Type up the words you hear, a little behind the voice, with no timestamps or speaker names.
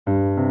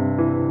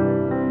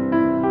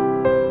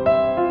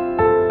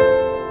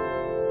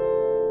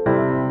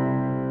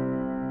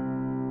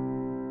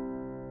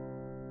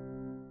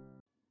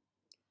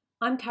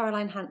I'm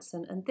Caroline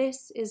Hanson, and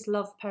this is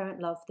Love Parent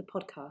Love, the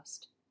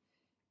podcast.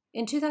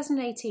 In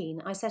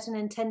 2018, I set an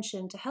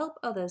intention to help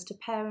others to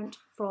parent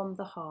from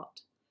the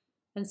heart.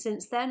 And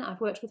since then, I've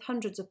worked with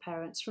hundreds of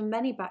parents from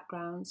many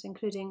backgrounds,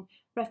 including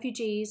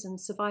refugees and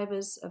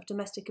survivors of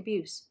domestic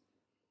abuse,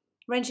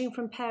 ranging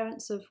from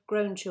parents of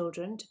grown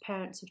children to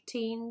parents of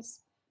teens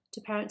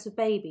to parents of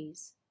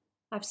babies.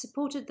 I've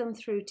supported them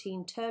through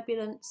teen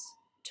turbulence,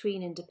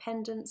 tween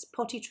independence,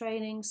 potty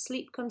training,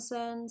 sleep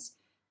concerns,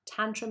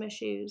 tantrum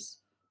issues,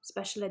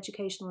 special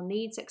educational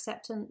needs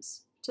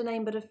acceptance, to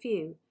name but a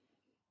few,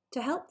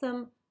 to help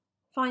them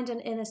find an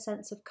inner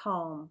sense of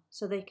calm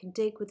so they can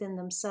dig within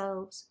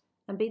themselves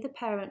and be the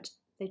parent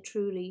they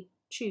truly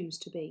choose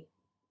to be.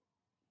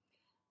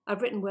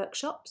 I've written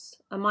workshops,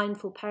 a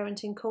mindful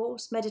parenting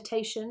course,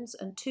 meditations,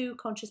 and 2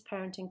 conscious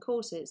parenting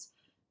courses,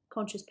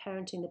 Conscious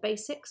Parenting the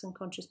Basics and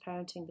Conscious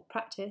Parenting the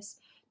Practice,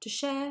 to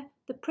share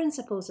the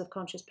principles of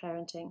conscious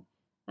parenting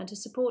and to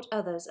support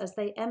others as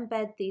they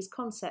embed these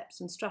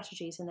concepts and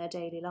strategies in their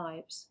daily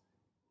lives.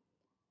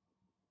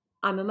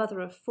 I'm a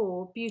mother of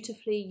 4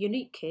 beautifully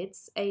unique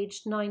kids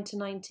aged 9 to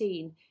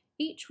 19,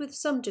 each with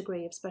some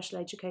degree of special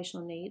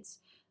educational needs,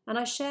 and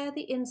I share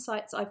the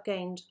insights I've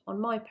gained on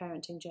my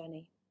parenting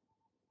journey.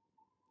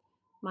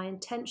 My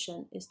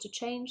intention is to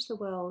change the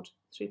world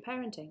through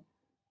parenting,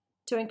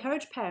 to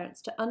encourage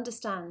parents to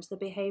understand the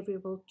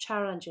behavioural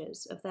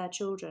challenges of their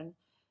children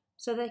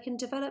so they can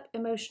develop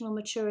emotional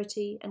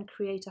maturity and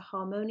create a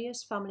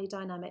harmonious family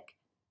dynamic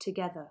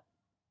together.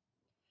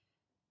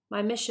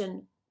 My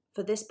mission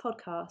for this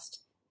podcast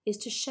is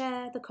to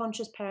share the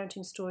conscious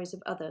parenting stories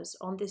of others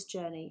on this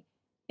journey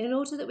in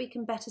order that we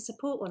can better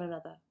support one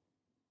another.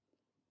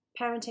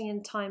 Parenting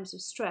in times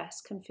of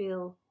stress can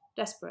feel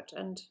desperate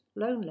and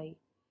lonely.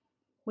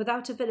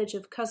 Without a village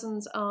of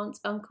cousins, aunts,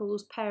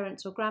 uncles,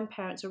 parents or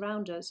grandparents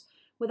around us,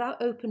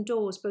 without open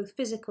doors, both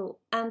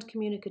physical and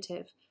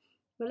communicative,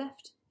 we're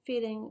left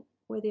feeling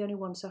we're the only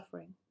one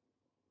suffering.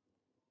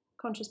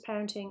 Conscious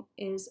parenting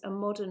is a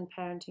modern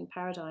parenting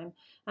paradigm,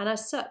 and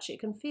as such, it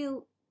can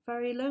feel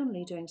very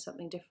lonely doing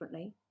something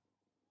differently.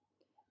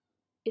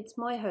 It's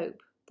my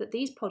hope that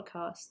these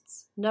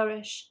podcasts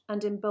nourish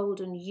and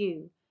embolden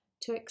you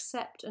to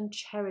accept and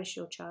cherish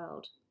your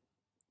child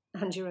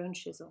and your own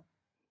shizzle.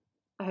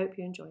 I hope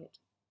you enjoy it.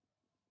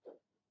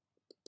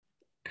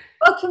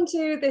 Welcome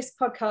to this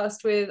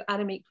podcast with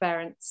Annemiek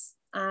Barents.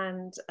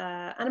 And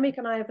Annemiek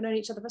and I have known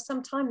each other for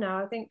some time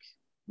now. I think,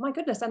 my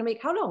goodness,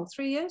 Annemiek, how long?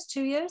 3 years?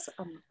 2 years?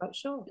 I'm not quite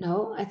sure.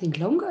 No, I think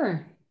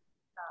longer.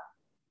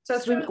 So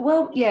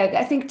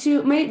I think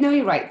 2. No,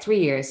 you're right. 3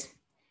 years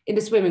in the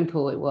swimming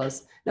pool. It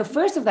was. Now,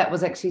 first of that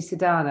was actually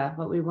Sedana,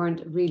 but we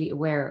weren't really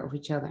aware of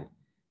each other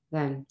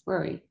then,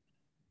 were we?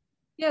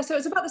 Yeah, so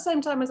it's about the same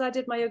time as I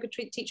did my yoga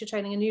teacher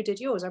training and you did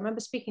yours. I remember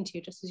speaking to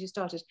you just as you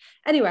started.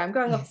 Anyway, I'm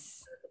going off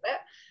a little bit.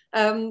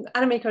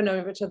 Annemiek and I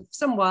know each other for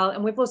some while,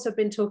 and we've also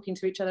been talking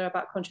to each other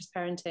about conscious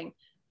parenting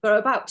for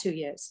about 2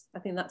 years. I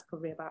think that's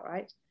probably about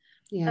right.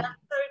 Yeah.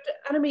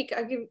 So Annemiek,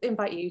 I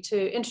invite you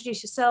to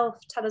introduce yourself,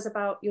 tell us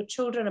about your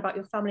children, about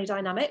your family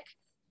dynamic,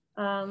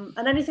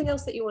 and anything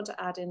else that you want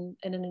to add in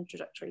an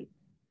introductory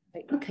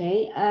statement.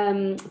 Okay,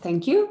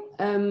 thank you.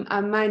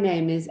 My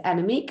name is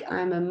Annemiek.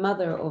 I'm a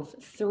mother of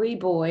 3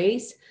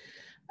 boys,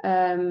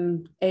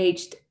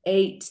 aged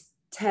 8,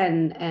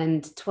 10,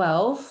 and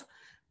 12.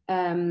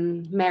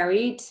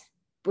 Married.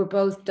 We're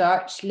both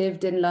Dutch,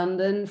 lived in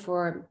London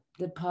for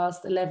the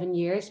past 11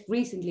 years,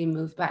 recently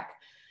moved back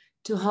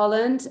to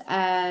Holland,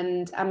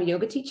 and I'm a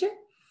yoga teacher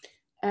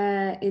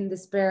in the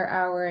spare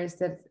hours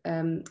that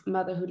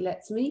motherhood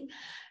lets me.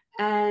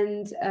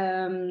 And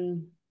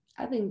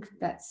I think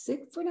that's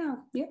it for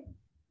now. Yeah,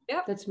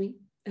 that's me.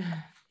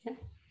 Yeah.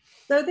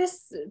 So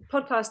this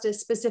podcast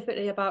is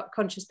specifically about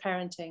conscious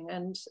parenting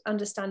and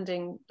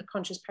understanding the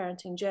conscious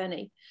parenting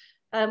journey.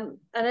 And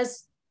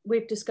as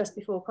we've discussed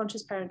before,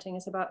 conscious parenting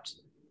is about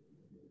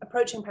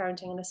approaching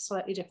parenting in a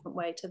slightly different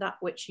way to that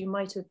which you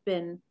might have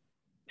been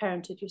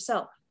parented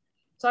yourself.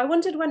 So I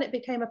wondered when it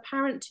became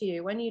apparent to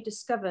you, when you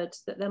discovered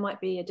that there might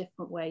be a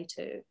different way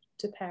to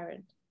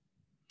parent.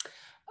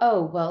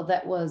 Oh, well,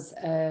 that was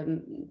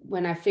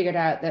when I figured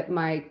out that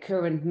my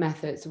current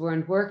methods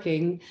weren't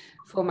working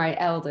for my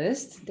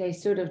eldest. They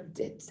sort of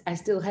did. I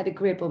still had a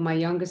grip on my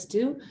youngest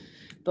 2,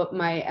 but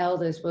my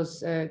eldest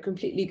was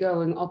completely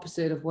going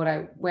opposite of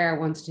where I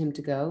wanted him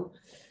to go.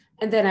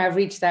 And then I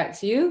reached out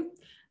to you.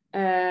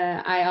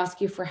 I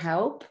asked you for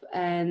help,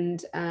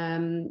 and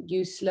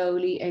you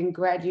slowly and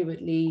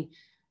gradually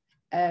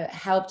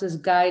helped us,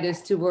 guide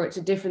us towards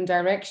a different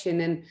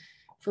direction. And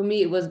for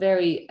me, it was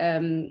very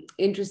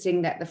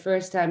interesting that the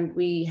first time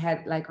we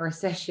had like our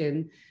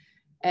session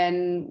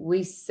and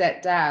we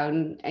sat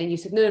down and you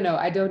said, no,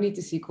 I don't need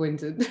to see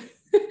Quentin.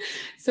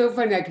 So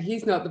funny, like,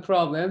 he's not the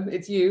problem,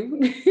 it's you.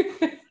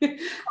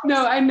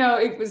 No, I know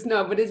it was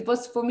not, but it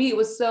was, for me, it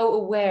was so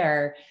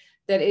aware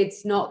that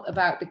it's not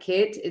about the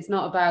kid. It's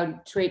not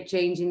about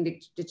changing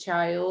the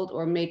child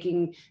or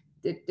making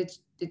the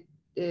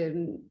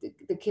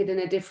kid in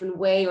a different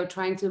way or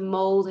trying to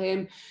mold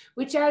him,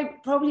 which I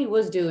probably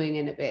was doing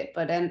in a bit.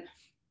 But then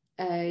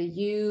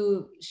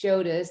you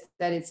showed us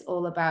that it's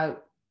all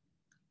about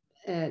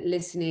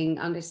listening,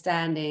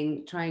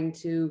 understanding, trying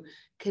to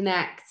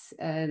connect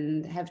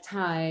and have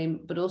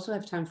time, but also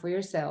have time for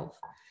yourself.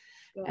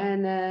 Yeah.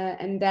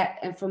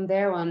 And from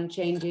there on,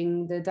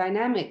 changing the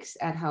dynamics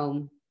at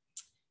home,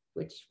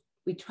 which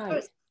we So tried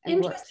it's and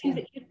works. interesting Yeah.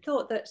 that you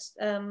thought that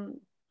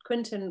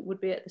Quentin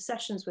would be at the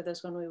sessions with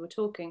us when we were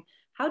talking.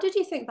 How did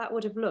you think that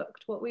would have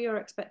looked? What were your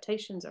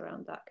expectations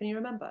around that? Can you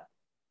remember?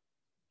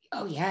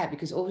 Oh yeah,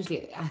 because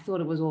obviously I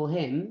thought it was all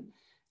him,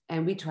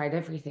 and we tried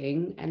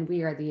everything, and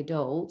we are the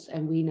adults,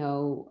 and we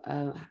know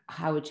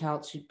how a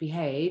child should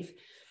behave,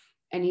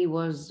 and he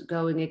was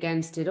going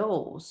against it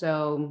all.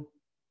 So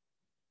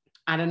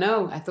I don't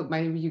know. I thought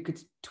maybe you could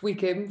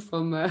tweak him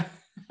from.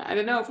 I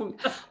don't know. From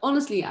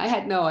honestly, I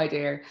had no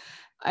idea.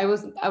 I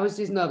was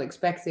just not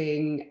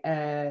expecting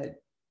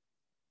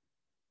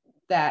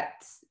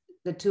that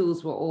the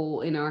tools were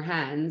all in our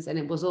hands, and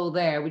it was all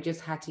there. We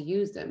just had to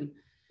use them.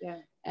 Yeah.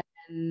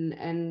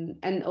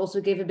 And also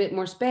give a bit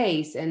more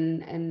space,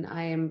 and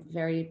I am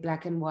very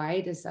black and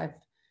white, as I've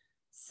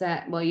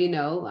said. Well,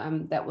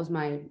 that was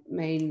my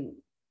main.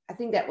 I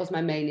think that was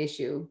my main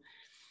issue.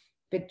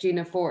 But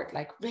Gina Ford,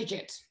 like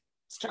rigid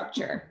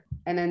structure,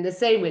 and then the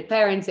same with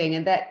parenting,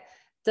 and that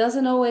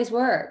doesn't always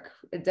work.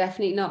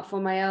 Definitely not for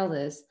my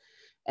eldest,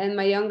 and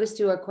my youngest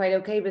two are quite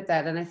okay with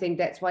that. And I think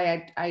that's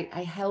why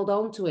I held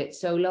on to it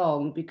so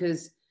long,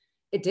 because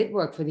it did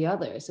work for the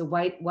others. So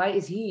why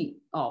is he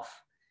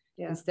off?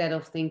 Yeah. Instead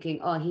of thinking,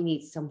 oh, he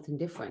needs something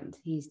different.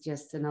 He's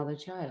just another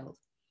child.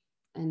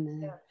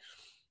 And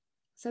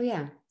so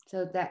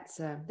that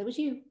was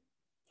you.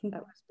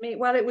 That was me.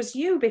 Well, it was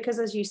you because,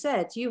 as you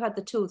said, you had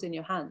the tools in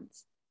your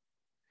hands.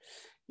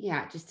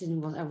 Yeah, just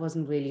didn't. I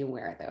wasn't really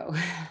aware though.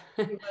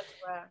 You weren't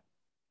aware.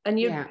 And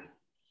you. Yeah.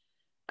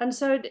 And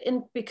so,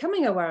 in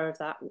becoming aware of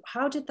that,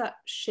 how did that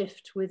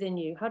shift within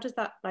you? How does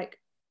that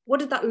what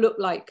did that look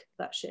like?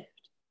 That shift.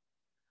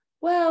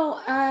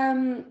 Well,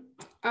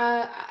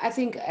 I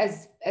think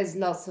as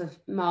lots of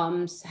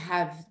moms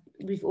have,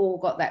 we've all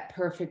got that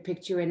perfect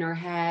picture in our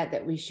head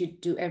that we should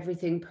do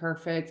everything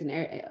perfect,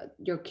 and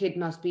your kid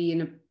must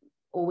be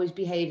always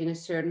behave in a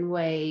certain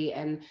way,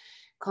 and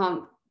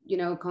can't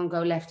can't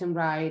go left and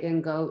right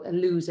and go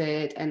and lose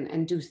it,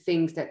 and do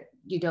things that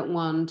you don't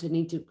want and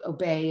need to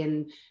obey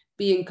and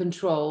be in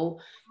control.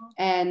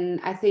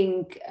 And I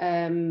think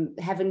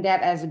having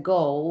that as a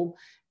goal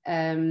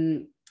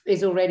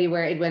is already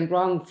where it went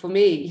wrong for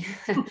me.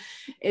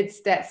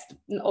 That's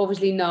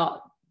obviously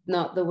not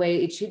the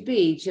way it should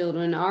be.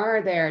 Children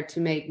are there to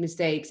make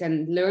mistakes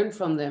and learn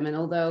from them. And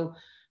although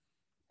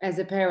as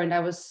a parent I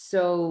was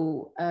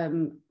so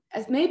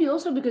as maybe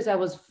also because I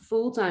was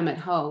full-time at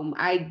home,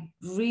 I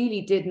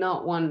really did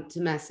not want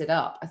to mess it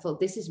up. I thought,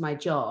 this is my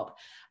job,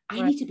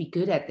 I need to be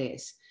good at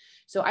this.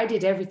 So I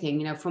did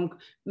everything, from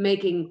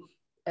making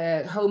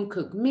home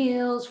cooked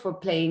meals, for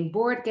playing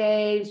board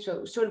games,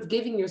 so sort of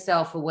giving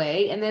yourself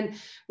away. And then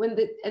when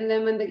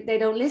they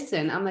don't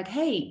listen, I'm like,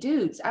 hey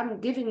dudes, I'm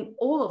giving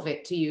all of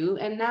it to you,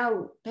 and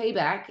now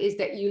payback is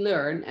that you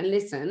learn and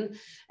listen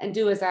and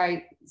do as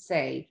I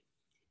say.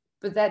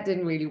 But that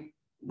didn't really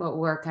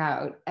work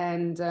out,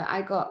 and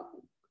I got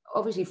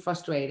obviously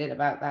frustrated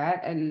about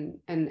that, and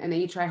then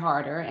you try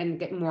harder and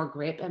get more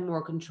grip and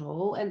more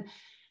control. And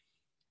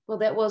well,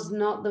 that was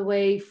not the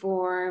way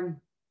for,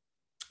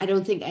 I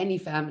don't think, any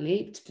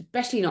family,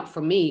 especially not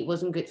for me. It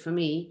wasn't good for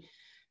me.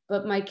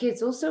 But my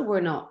kids also were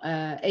not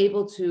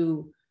able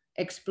to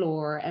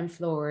explore and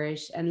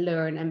flourish and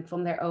learn and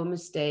from their own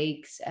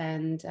mistakes.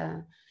 And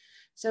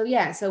so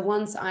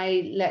once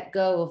I let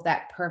go of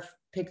that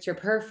picture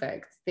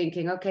perfect,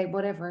 thinking, okay,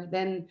 whatever,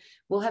 then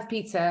we'll have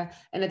pizza,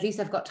 and at least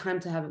I've got time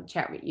to have a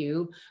chat with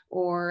you.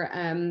 Or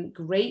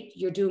great,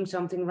 you're doing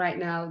something right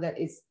now that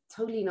is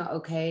totally not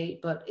okay,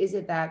 but is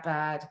it that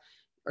bad?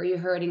 Are you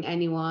hurting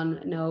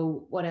anyone?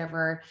 No,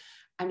 whatever.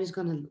 I'm just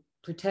going to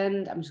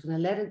pretend, I'm just going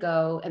to let it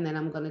go, and then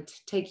I'm going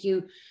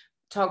to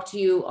talk to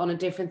you on a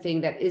different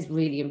thing that is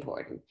really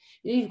important.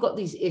 You've got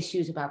these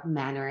issues about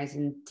manners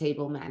and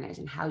table manners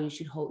and how you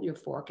should hold your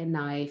fork and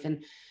knife,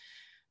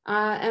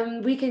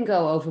 and we can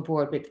go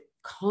overboard with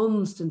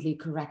constantly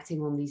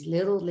correcting on these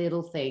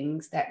little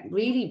things that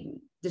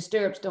really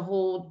disturbs the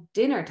whole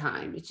dinner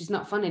time. It's just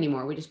not fun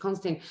anymore. We're just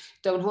constantly,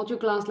 don't hold your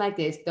glass like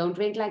this, don't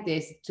drink like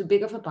this, too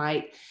big of a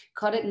bite,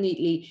 cut it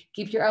neatly,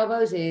 keep your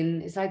elbows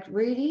in. It's like,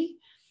 really?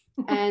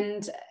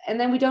 and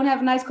then we don't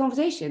have a nice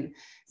conversation.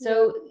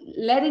 So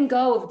letting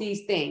go of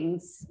these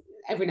things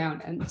every now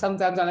and then.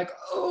 Sometimes I'm like,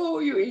 oh,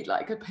 you eat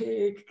like a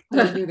pig,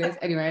 don't do this.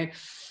 Anyway,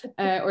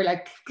 or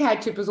like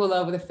ketchup is all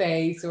over the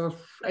face, or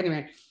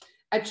anyway,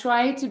 I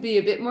try to be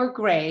a bit more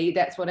gray.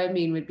 That's what I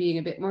mean with being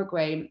a bit more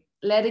gray,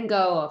 letting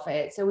go of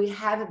it, so we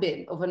have a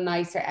bit of a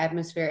nicer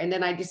atmosphere. And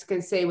then I just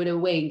can say with a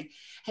wink,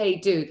 hey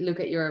dude, look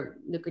at your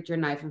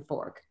knife and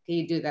fork, can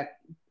you do that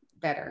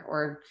better?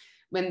 Or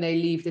when they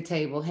leave the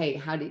table, hey,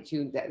 how did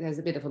you, there's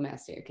a bit of a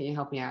mess here, can you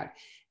help me out?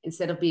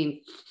 Instead of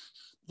being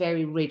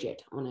very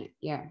rigid on it.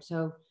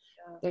 So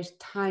there's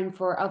time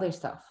for other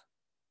stuff.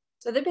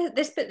 So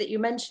this bit that you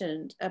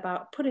mentioned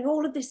about putting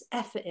all of this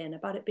effort in,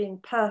 about it being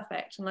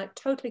perfect and like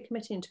totally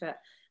committing to it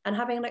and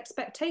having an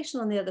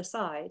expectation on the other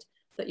side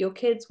that your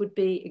kids would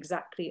be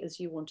exactly as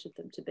you wanted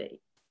them to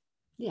be.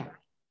 Yeah.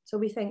 So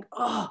we think,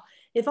 oh,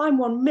 if I'm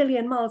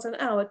 1,000,000 miles an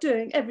hour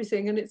doing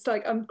everything and it's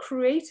like I'm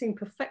creating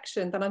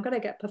perfection, then I'm going to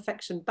get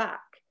perfection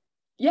back.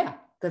 Yeah,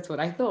 that's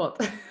what I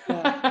thought.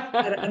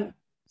 And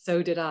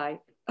so did I.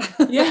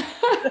 Yeah.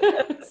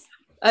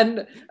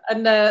 and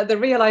the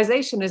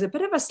realization is a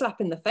bit of a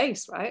slap in the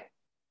face, right?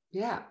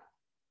 Yeah.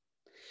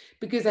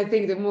 Because I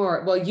think the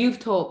more, well, you've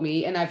taught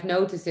me, and I've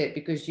noticed it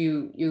because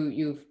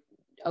you've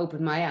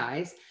opened my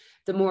eyes.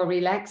 The more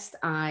relaxed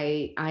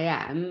I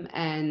am,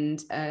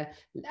 and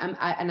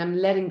I'm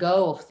letting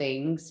go of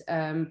things.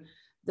 The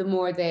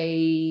more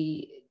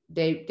they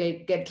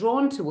get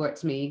drawn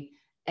towards me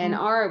and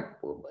are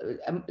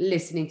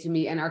listening to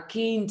me and are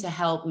keen to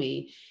help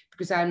me,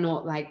 because I'm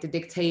not like the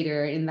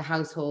dictator in the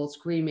household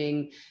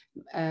screaming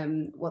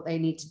what they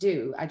need to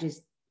do.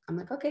 I'm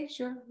like, okay,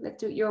 sure,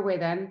 let's do it your way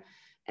then.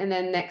 And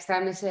then next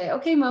time they say,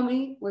 okay,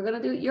 mommy, we're going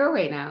to do it your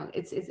way now.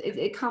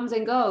 It comes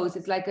and goes.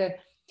 It's like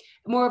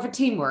more of a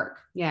teamwork.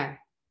 Yeah.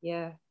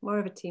 Yeah. More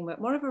of a teamwork,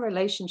 more of a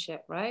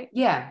relationship, right?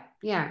 Yeah.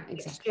 Yeah,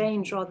 exactly.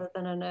 Exchange rather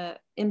than an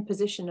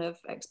imposition of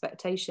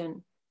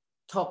expectation.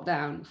 Top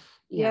down.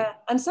 Yeah.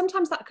 And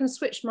sometimes that can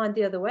switch mind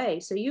the other way.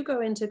 So you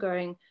go into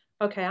going,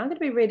 okay, I'm going to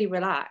be really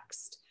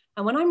relaxed.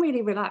 And when I'm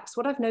really relaxed,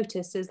 what I've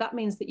noticed is that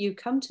means that you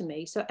come to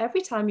me. So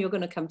every time you're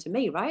going to come to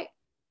me, right?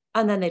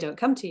 And then they don't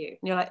come to you. And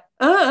you're like,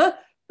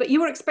 but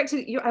you were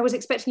expecting, I was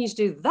expecting you to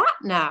do that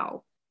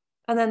now.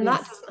 And then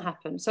that doesn't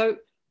happen. So,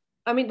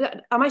 I mean,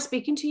 am I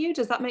speaking to you?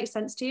 Does that make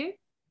sense to you?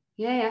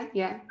 Yeah.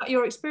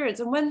 Your experience.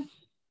 And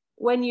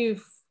when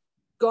you've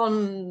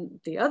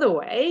gone the other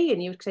way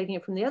and you're taking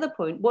it from the other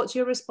point, what's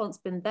your response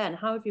been then?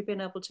 How have you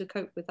been able to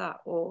cope with that?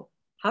 Or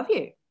have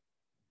you?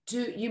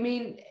 Do you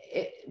mean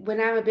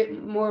when I'm a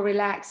bit more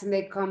relaxed and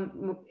they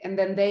come and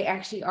then they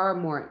actually are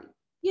more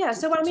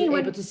So I mean,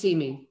 able to see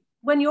me?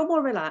 When you're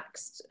more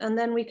relaxed, and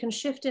then we can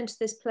shift into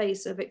this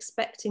place of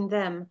expecting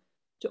them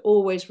to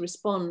always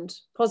respond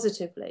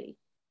positively,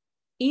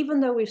 even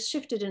though we've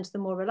shifted into the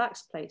more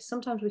relaxed place,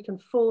 sometimes we can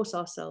force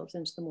ourselves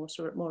into the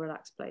more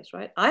relaxed place,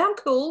 right? I am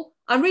cool.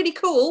 I'm really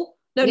cool.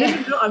 No,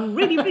 I'm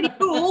really, really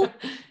cool.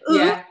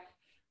 Yeah.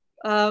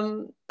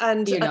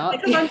 And You're not.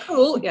 because I'm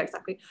cool, yeah,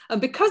 exactly.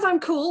 And because I'm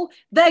cool,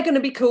 they're going to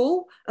be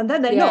cool, and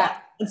then they're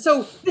not. And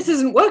so this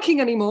isn't working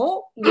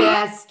anymore.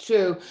 Yes,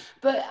 true.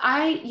 But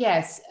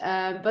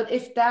but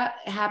if that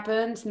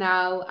happens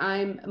now,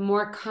 I'm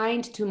more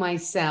kind to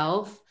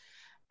myself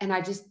and I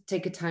just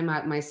take a time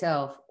out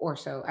myself or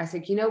so. I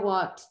think, you know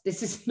what,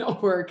 this is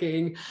not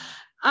working.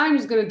 I'm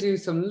just going to do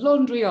some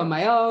laundry on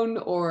my own,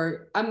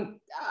 or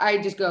I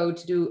just go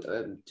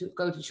to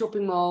go to the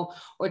shopping mall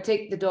or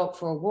take the dog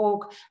for a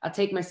walk. I'll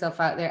take myself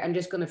out there. I'm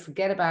just going to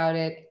forget about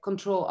it.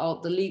 Control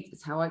Alt Delete,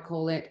 that's how I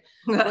call it.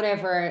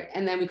 Whatever.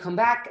 And then we come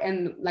back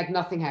and like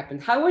nothing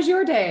happened. How was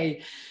your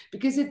day?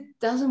 Because it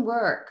doesn't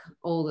work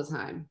all the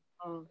time.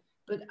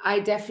 But I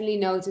definitely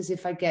notice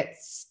if I get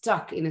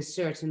stuck in a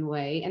certain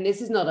way, and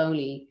this is not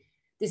only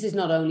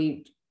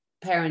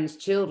parents,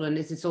 children,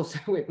 this is also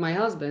with my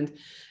husband.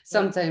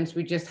 Sometimes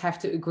we just have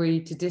to agree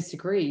to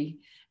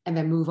disagree and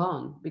then move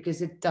on,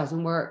 because it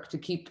doesn't work to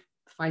keep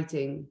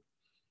fighting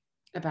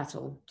a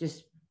battle.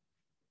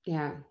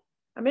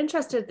 I'm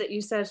interested that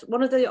you said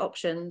one of the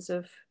options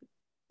of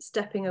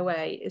stepping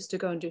away is to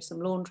go and do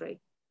some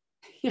laundry.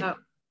 Yeah.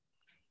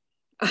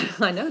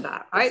 I know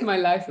that, right? That's my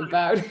life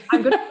about.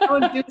 I'm going to go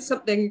and do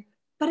something,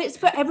 but it's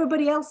for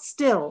everybody else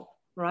still,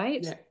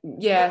 right?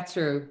 Yeah,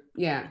 true.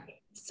 Yeah.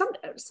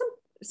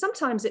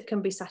 Sometimes it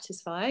can be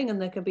satisfying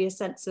and there can be a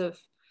sense of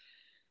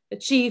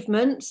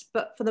achievement,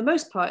 but for the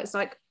most part, it's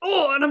like,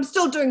 and I'm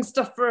still doing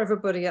stuff for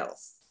everybody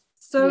else.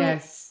 So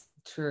yes,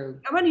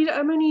 true.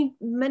 I'm only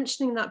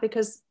mentioning that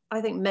because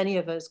I think many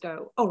of us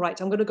go, right,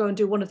 I'm going to go and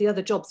do one of the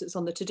other jobs that's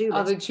on the to-do list.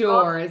 Other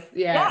chores,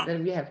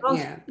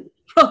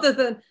 rather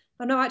than,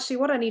 no, actually,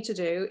 what I need to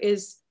do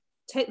is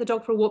take the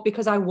dog for a walk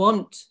because I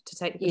want to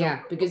take the dog. Yeah,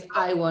 because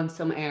I want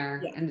some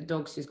air and the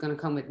dog's just going to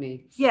come with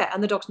me. Yeah,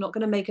 and the dog's not going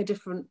to make a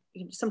different,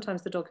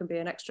 sometimes the dog can be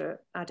an extra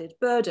added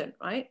burden,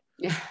 right?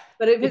 Yeah.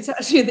 But if it's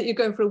actually that you're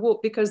going for a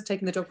walk because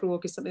taking the dog for a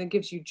walk is something that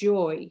gives you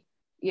joy,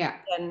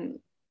 then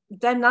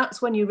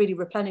that's when you really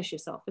replenish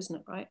yourself, isn't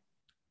it, right?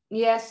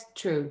 Yes,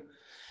 true.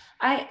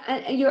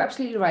 You're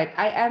absolutely right.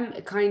 I am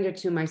kinder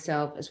to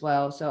myself as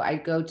well. So I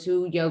go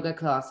to yoga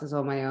classes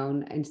on my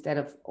own instead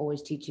of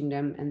always teaching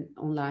them and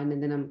online.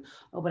 And then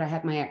but I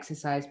had my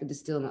exercise, but it's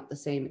still not the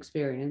same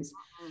experience.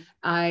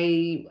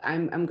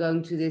 I'm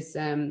going to this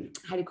how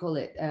do you call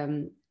it?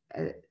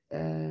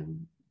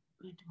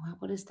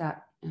 What is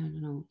that? I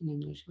don't know in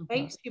English.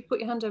 Face? You put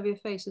your hand over your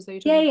face as though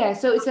you're talking. Yeah.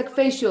 So it's like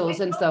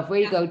facials and stuff where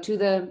you go to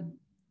the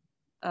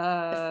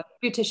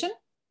beautician.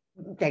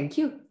 Thank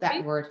you.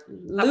 That word.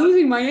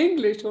 Losing my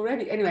English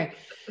already. Anyway,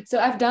 so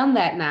I've done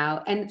that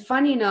now. And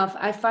funny enough,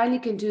 I finally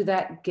can do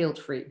that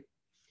guilt-free.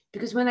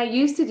 Because when I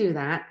used to do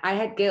that, I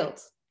had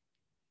guilt.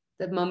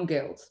 That mom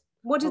guilt.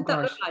 What did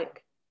that look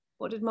like?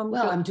 What did Mum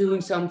Well, feel? I'm doing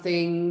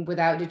something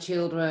without the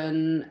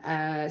children,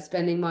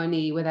 spending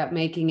money without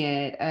making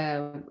it,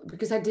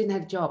 because I didn't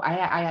have a job.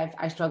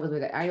 I struggled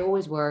with it. I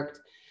always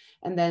worked,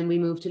 and then we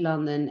moved to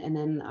London, and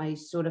then I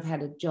sort of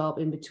had a job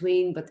in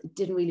between, but it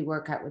didn't really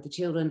work out with the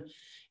children.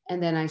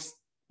 And then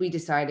we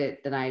decided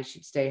that I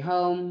should stay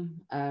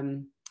home,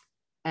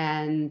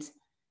 and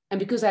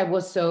because I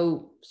was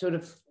so sort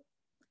of,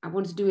 I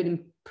wanted to do it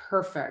in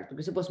perfect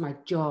because it was my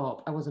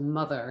job. I was a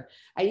mother.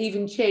 I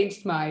even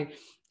changed my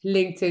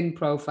LinkedIn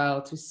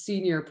profile to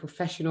senior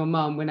professional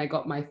mom when I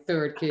got my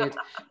third kid,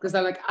 because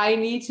I'm like, I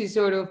need to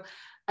sort of,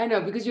 I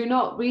know, because you're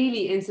not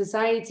really in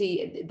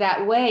society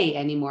that way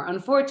anymore,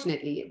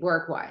 unfortunately,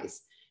 work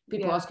wise.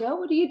 People Yeah. ask you, oh,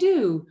 what do you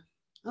do?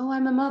 Oh,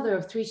 I'm a mother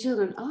of 3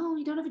 children. Oh,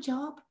 you don't have a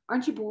job?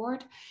 Aren't you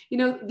bored? You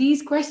know,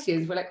 these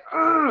questions were like,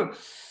 oh.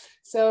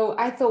 So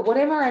I thought,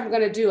 whatever I'm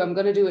going to do, I'm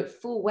going to do it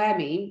full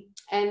whammy.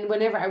 And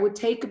whenever I would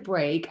take a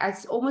break, I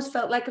almost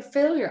felt like a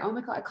failure. Oh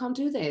my God, I can't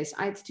do this.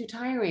 It's too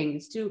tiring.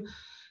 It's too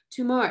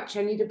much.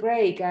 I need a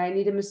break. I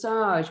need a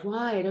massage.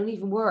 Why? I don't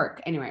even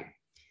work. Anyway,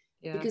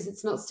 Yeah. because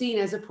it's not seen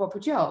as a proper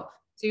job.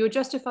 So you're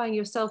justifying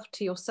yourself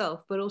to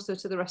yourself, but also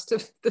to the rest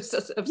of Yeah.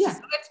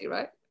 society,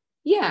 right?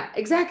 Yeah,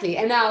 exactly.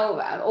 And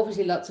now,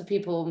 obviously, lots of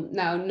people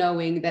now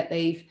knowing that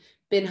they've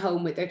been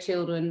home with their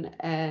children,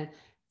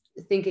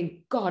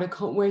 thinking, God, I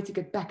can't wait to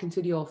get back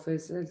into the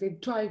office. They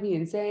drive me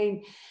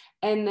insane.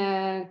 And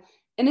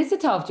it's a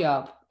tough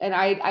job. And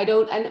I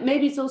don't, and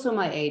maybe it's also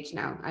my age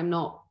now. I'm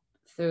not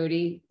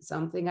 30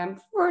 something, I'm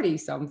 40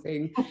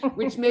 something,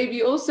 which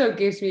maybe also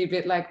gives me a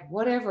bit like,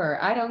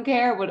 whatever, I don't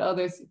care what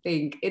others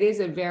think. It is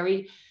a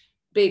very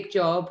big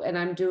job and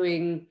I'm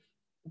doing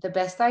the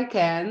best I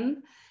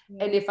can.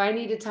 Yeah. And if I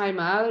need a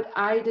timeout,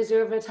 I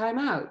deserve a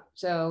timeout.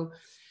 So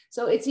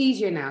it's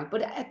easier now.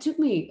 But it took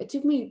me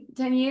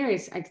 10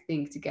 years, I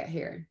think, to get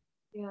here.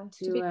 Yeah.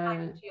 To be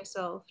kind to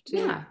yourself,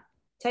 to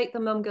take the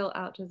mum guilt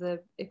out of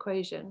the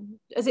equation.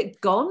 Is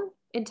it gone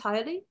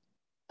entirely?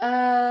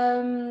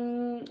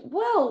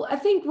 Well, I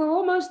think we're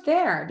almost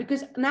there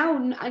because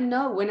now I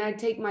know when I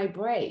take my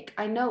break,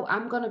 I know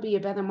I'm going to be a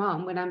better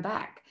mom when I'm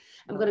back.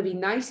 I'm going to be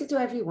nicer to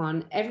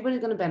everyone.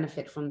 Everybody's going to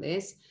benefit from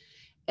this.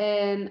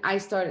 And I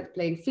started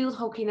playing field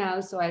hockey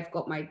now. So I've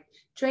got my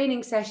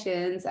training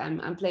sessions.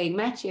 I'm playing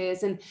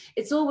matches and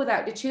it's all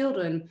without the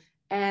children.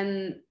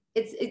 And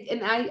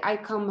and I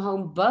come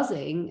home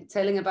buzzing,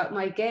 telling about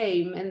my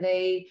game and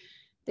they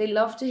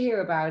love to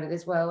hear about it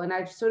as well. And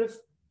I've sort of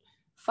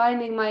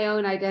finding my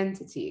own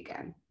identity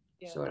again,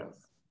 sort of,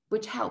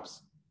 which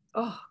helps.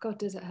 Oh God,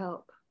 does it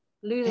help?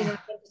 Losing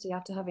identity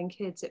after having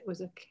kids, it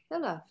was a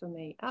killer for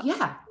me.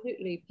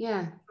 Absolutely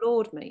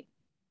floored me.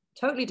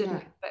 Totally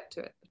didn't expect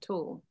it at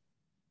all.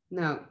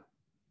 No,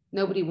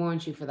 nobody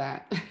warns you for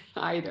that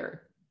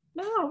either.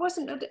 No, I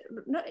wasn't.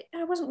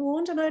 I wasn't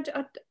warned, and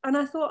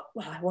I thought,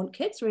 well, I want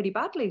kids really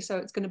badly, so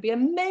it's going to be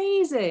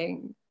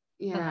amazing.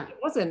 Yeah, and it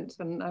wasn't,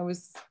 and I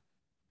was,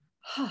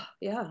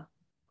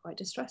 quite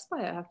distressed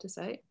by it, I have to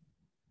say.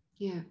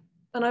 Yeah,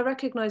 and I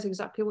recognize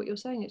exactly what you're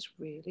saying. It's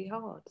really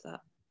hard,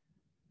 that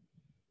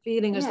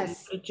feeling as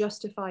though you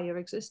justify your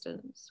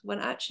existence when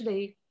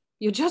actually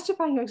you're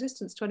justifying your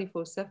existence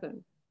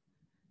 24/7.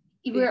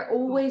 We're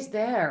always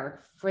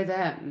there for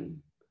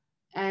them.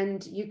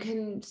 And you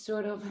can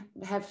sort of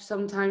have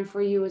some time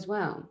for you as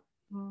well.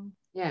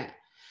 Yeah.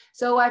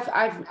 So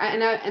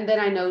and then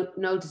I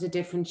notice a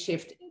different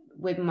shift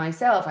with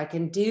myself. I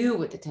can deal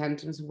with the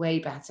tantrums way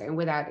better and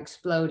without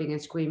exploding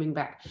and screaming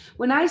back.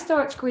 When I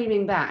start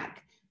screaming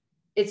back,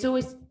 it's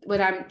always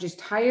when I'm just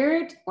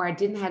tired or I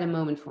didn't have a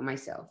moment for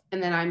myself.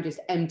 And then I'm just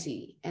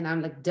empty and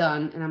I'm like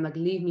done. And I'm like,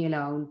 leave me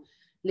alone,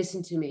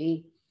 listen to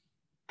me.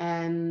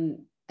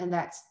 And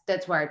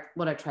that's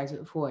what I try to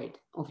avoid,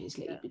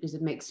 obviously, because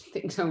it makes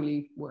things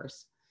only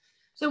worse.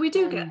 So we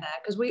do get there,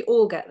 because we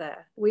all get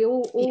there. We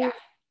all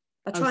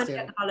are trying to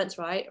get the balance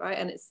right,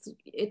 and it's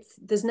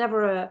there's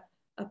never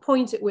a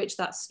point at which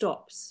that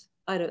stops.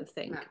 I don't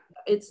think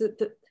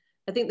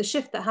I think the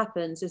shift that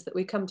happens is that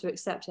we come to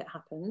accept it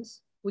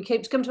happens. We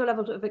come to a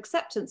level of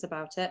acceptance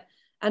about it,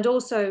 and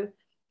also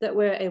that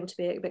we're able to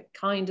be a bit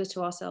kinder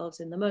to ourselves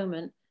in the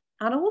moment.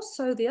 And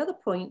also the other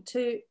point,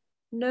 to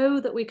know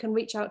that we can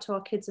reach out to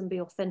our kids and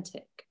be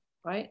authentic,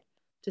 right?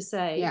 To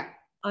say,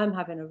 I'm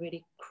having a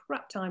really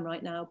crap time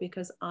right now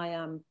because I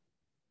am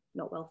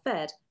not well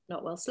fed,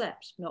 not well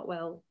slept, not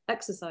well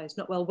exercised,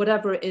 not well,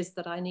 whatever it is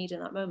that I need in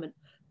that moment.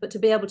 But to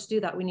be able to do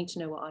that, we need to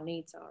know what our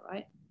needs are,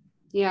 right?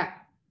 Yeah,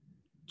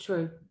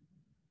 true.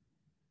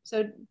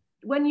 So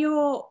when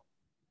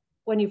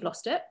you've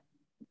lost it,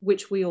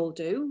 which we all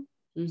do,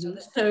 so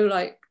there's no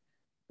like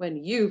when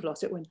you've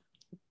lost it, when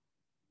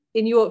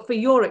for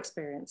your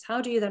experience,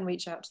 how do you then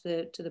reach out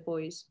to the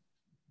boys?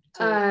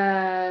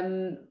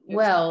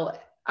 Well,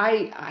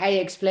 I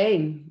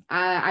explain.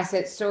 I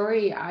said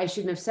sorry. I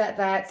shouldn't have said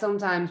that.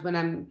 Sometimes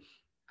when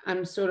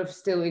I'm sort of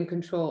still in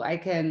control, I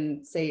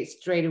can say it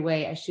straight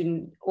away. I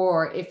shouldn't.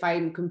 Or if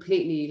I'm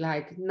completely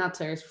like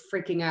nutters,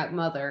 freaking out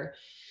mother,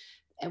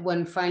 and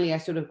when finally I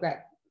sort of got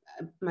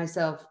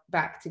myself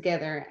back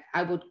together,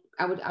 I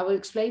I would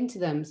explain to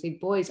them, say,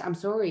 boys, I'm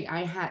sorry,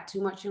 I had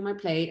too much on my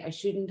plate. I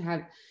shouldn't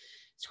have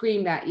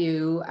screamed at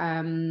you.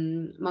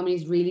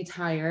 Mommy's really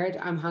tired.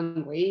 I'm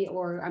hungry,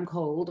 or I'm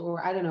cold,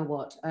 or I don't know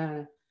what.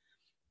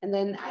 And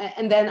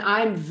then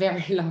I'm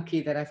very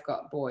lucky that I've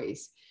got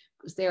boys,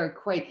 because they are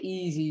quite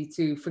easy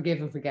to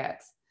forgive and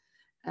forget.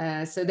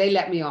 So they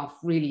let me off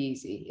really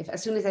easy. If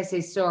as soon as I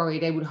say sorry,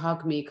 they would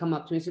hug me, come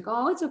up to me, and say,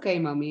 "Oh, it's okay,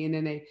 mommy," and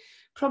then they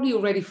probably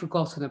already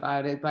forgotten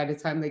about it by the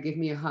time they give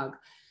me a hug.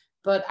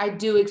 But I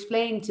do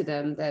explain to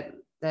them that,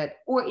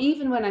 or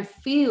even when I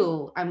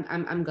feel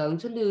I'm going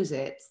to lose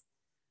it,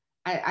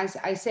 I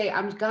say,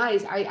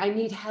 guys, I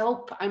need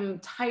help. I'm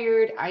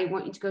tired. I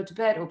want you to go to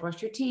bed or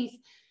brush your teeth.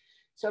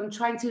 So I'm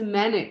trying to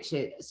manage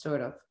it,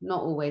 sort of,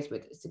 not always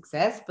with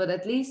success, but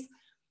at least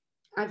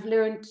I've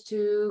learned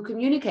to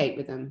communicate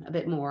with them a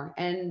bit more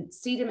and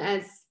see them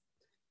as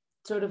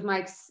sort of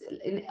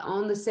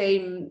on the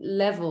same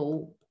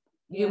level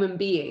human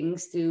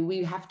beings.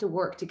 We have to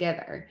work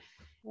together.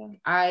 Yeah.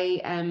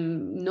 I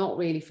am not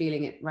really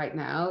feeling it right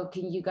now.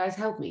 Can you guys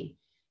help me?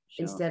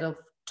 Sure. Instead of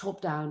top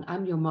down,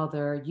 I'm your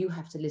mother, you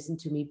have to listen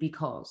to me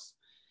because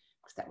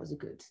that was a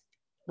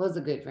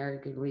very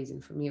good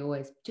reason for me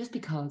always. Just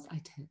because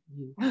I tell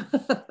you.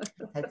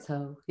 That's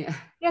so, yeah.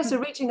 Yeah, so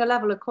reaching a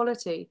level of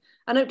quality.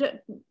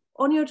 And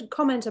on your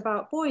comment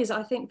about boys,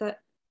 I think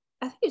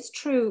it's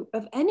true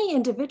of any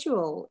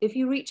individual. If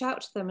you reach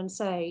out to them and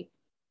say,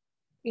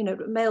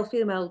 male,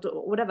 female,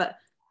 or whatever,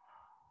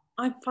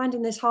 I'm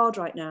finding this hard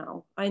right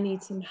now. I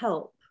need some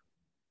help.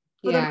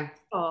 For the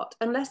most part,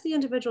 unless the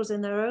individual's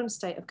in their own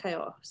state of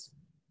chaos,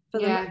 for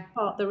the most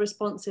part, the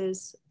response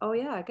is, "Oh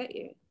yeah, I get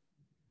you.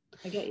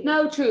 I get you."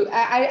 No, true.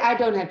 I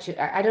don't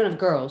have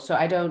girls, so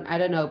I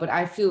don't know. But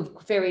I feel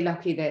very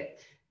lucky that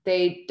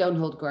they don't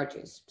hold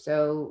grudges.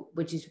 So,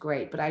 which is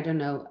great. But I don't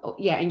know. Oh,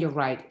 yeah, and you're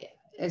right.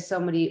 As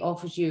somebody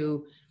offers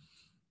you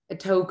a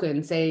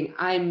token saying,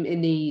 "I'm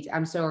in need.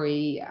 I'm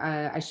sorry.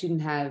 I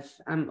shouldn't have.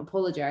 I'm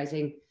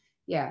apologizing."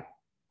 Yeah.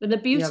 And the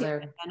beauty of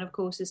it, then, of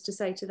course, is to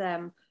say to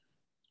them,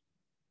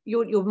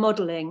 you're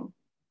modeling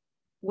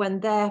when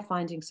they're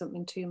finding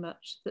something too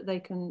much, that they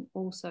can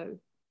also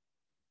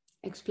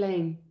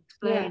explain,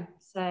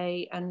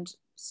 say, and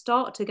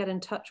start to get in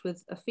touch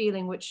with a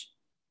feeling which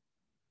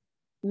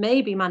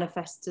maybe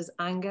manifests as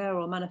anger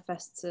or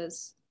manifests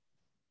as,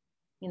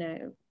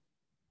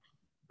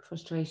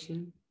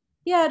 frustration.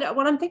 Yeah,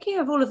 well, I'm thinking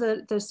of all of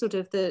the sort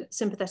of the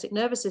sympathetic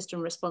nervous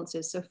system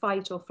responses, so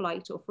fight or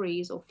flight or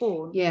freeze or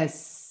fawn.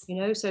 Yes.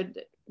 So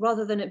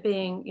rather than it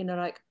being,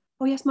 like,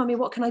 "Oh yes, mummy,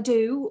 what can I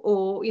do?"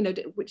 Or,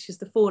 which is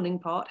the fawning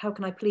part, "How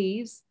can I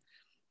please?"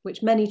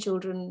 which many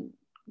children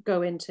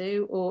go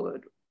into, or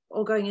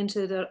going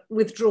into the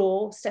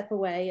withdraw, step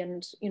away,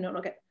 and,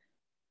 not get,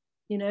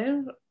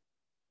 and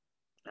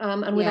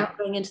without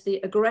going into the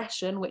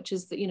aggression, which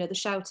is the, the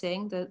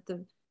shouting,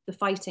 the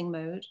fighting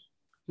mode.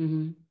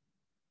 Mm-hmm.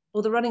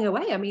 Or the running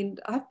away. I mean,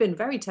 I've been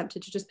very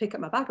tempted to just pick up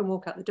my bag and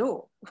walk out the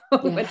door.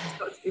 When it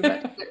starts to be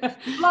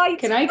much.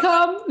 Can I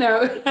come?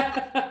 No.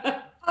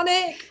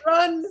 Panic,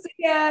 run.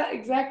 Yeah,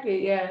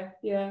 exactly. Yeah.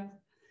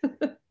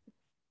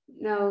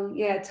 No,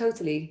 yeah,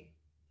 totally.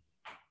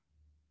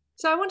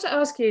 So I want to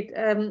ask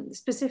you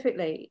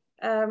specifically,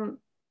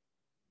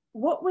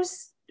 what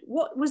was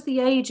the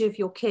age of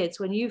your kids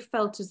when you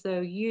felt as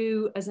though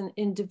you as an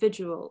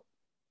individual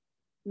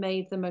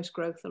made the most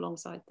growth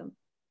alongside them?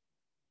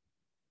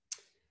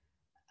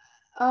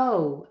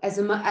 Oh, as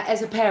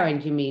a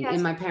parent, you mean? Yes.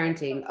 In my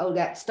parenting? Oh,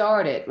 that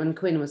started when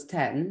Quinn was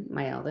 10,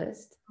 my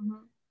eldest,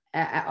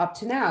 up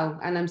to now,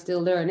 and I'm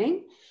still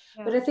learning.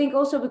 Yeah. But I think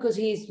also because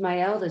he's my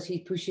eldest, he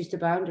pushes the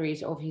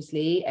boundaries,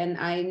 obviously, and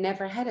I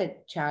never had a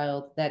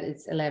child that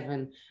is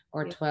 11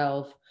 or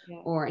 12,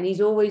 and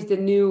he's always the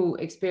new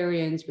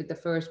experience with the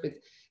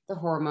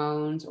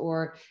hormones,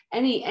 or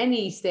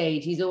any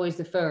stage, he's always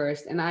the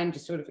first, and I'm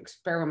just sort of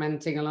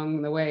experimenting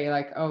along the way,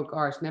 like, oh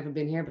gosh, never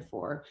been here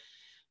before.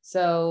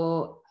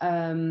 So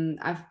and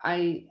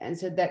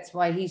so that's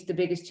why he's the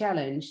biggest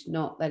challenge.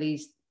 Not that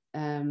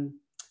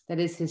that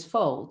is his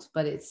fault,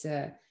 but it's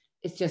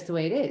just the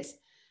way it is.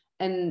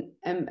 And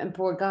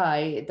poor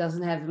guy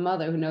doesn't have a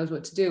mother who knows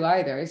what to do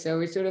either. So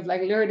we're sort of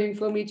like learning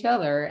from each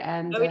other.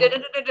 And no,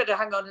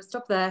 hang on,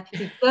 stop there.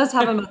 He does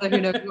have a mother who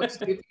knows what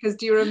to do, because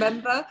do you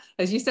remember,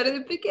 as you said at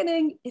the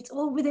beginning, it's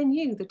all within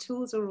you. The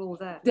tools are all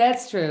there.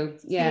 That's true.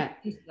 Yeah.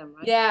 Them,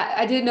 right? Yeah,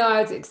 I didn't know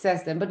how to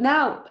access them. But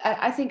now,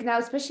 I think now,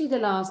 especially the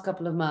last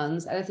couple of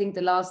months, and I think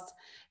the last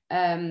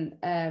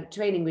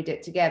training we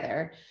did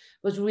together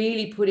was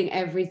really putting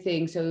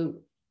everything. So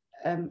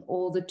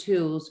all the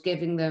tools,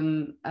 giving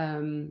them,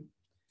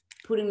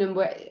 putting them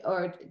where,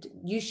 or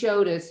you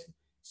showed us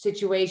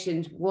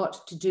situations,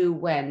 what to do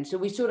when. So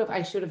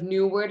I sort of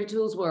knew where the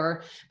tools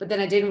were, but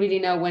then I didn't really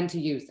know when to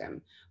use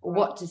them or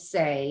what to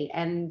say.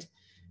 And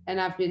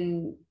I've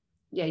been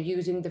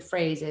using the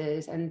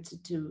phrases and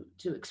to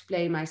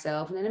explain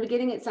myself. And in the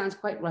beginning it sounds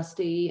quite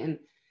rusty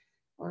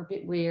or a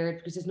bit weird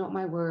because it's not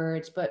my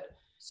words, but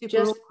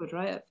super awkward,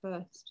 right, at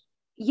first.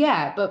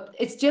 Yeah, but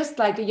it's just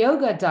like a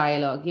yoga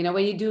dialogue.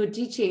 When you do a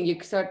teaching, you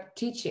start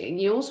teaching,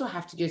 you also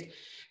have to just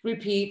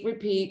repeat,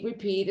 repeat,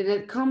 repeat, and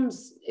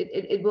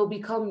it will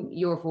become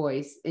your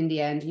voice in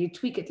the end. You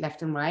tweak it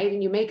left and right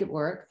and you make it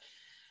work.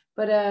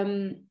 But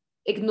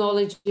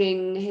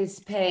acknowledging his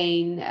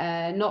pain,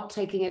 not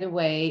taking it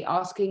away,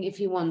 asking if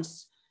he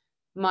wants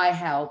my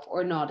help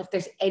or not, if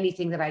there's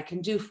anything that I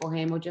can do for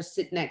him, or just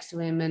sit next to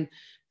him and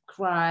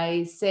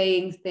cry,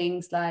 saying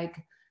things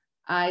like,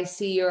 I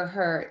see you're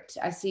hurt,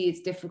 I see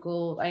it's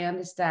difficult, I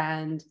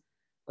understand,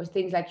 or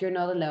things like, you're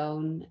not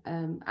alone,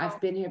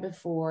 I've been here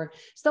before.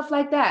 Stuff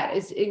like that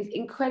is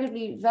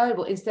incredibly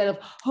valuable, instead of,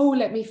 oh,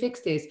 let me fix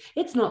this,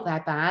 it's not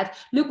that bad,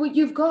 look what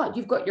you've got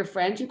your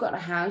friends, you've got a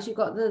house, you've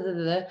got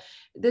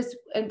this.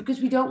 And because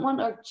we don't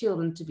want our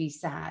children to be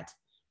sad,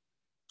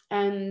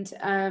 and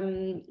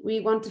we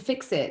want to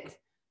fix it,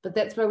 but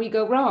that's where we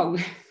go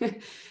wrong.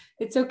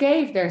 It's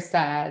okay if they're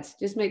sad,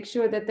 just make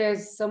sure that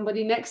there's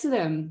somebody next to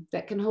them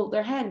that can hold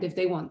their hand if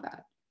they want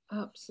that.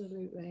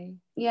 Absolutely.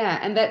 Yeah,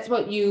 and that's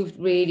what you've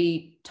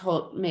really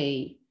taught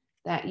me,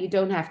 that you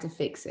don't have to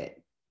fix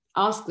it.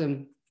 Ask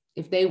them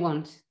if they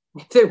want.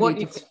 If they want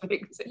you to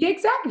fix it. Yeah,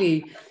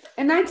 exactly.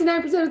 And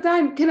 99% of the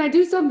time, can I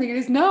do something? It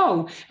is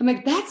no. I'm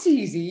like, that's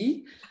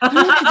easy. I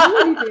don't have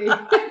to do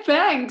anything.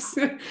 Thanks.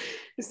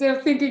 Instead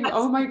of thinking,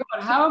 oh my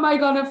God, how am I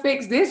going to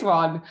fix this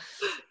one?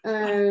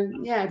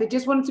 Yeah, they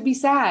just want to be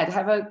sad,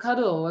 have a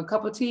cuddle, a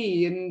cup of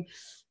tea, and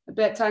a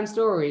bedtime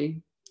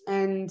story.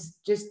 And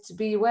just to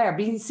be aware,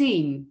 being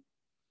seen.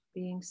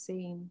 Being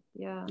seen,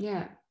 yeah.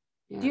 Yeah.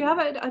 Yeah. Do you have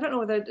I don't know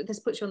whether this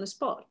puts you on the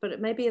spot, but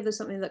maybe if there's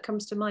something that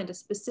comes to mind, a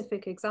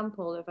specific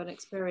example of an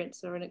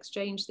experience or an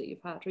exchange that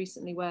you've had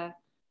recently where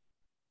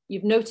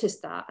you've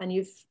noticed that and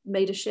you've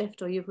made a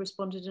shift, or you've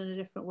responded in a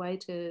different way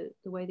to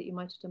the way that you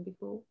might have done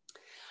before?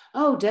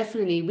 Oh,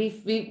 definitely.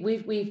 We've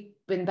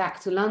been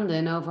back to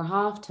London over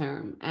half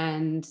term,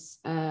 and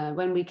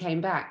when we came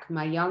back,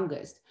 my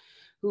youngest,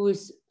 who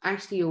was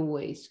actually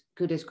always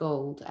good as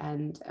gold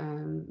and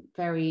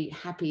very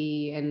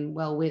happy and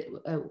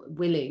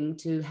willing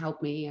to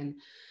help me, and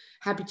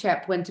happy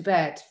chap, went to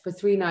bed for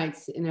 4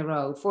 nights in a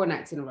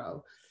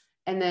row.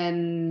 And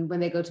then when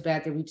they go to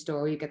bed, they read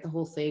story, you get the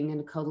whole thing and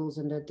the cuddles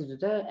and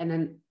and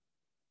then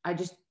I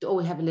just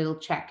always have a little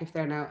check if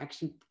they're now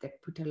actually, they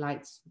put their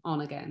lights on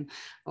again,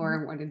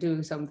 or when they're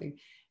doing something.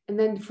 And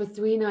then for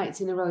 3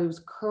 nights in a row, he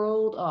was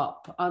curled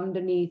up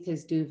underneath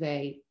his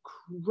duvet,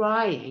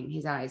 crying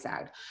his eyes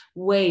out,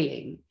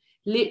 wailing.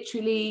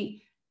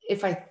 Literally,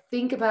 if I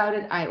think about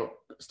it, I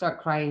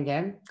start crying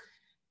again.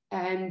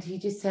 And he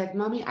just said,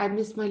 Mommy, I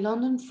miss my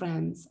London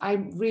friends. I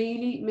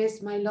really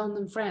miss my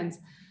London friends.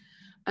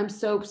 I'm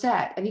so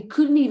upset. And he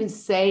couldn't even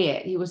say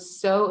it. He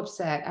was so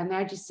upset. And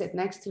I just sat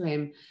next to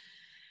him.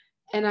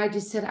 And I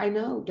just said, I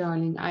know,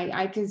 darling,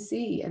 I can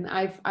see. And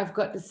I've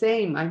got the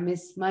same. I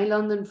miss my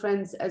London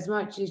friends as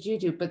much as you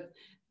do, but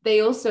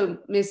they also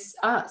miss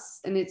us.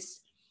 And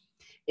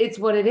it's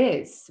what it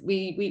is.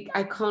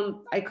 I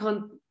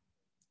can't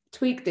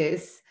tweak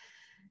this.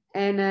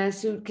 And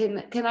so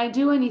can I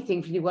do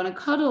anything for you? Want to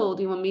cuddle?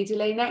 Do you want me to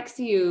lay next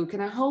to you?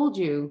 Can I hold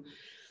you?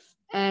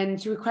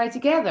 And we cried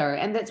together.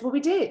 And that's what we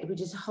did. We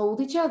just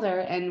hold each other,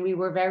 and we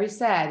were very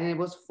sad. And it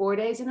was 4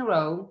 days in a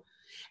row.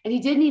 And he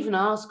didn't even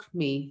ask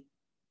me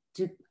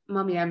to,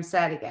 Mommy, I'm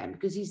sad again,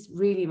 because he's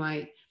really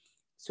my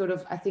sort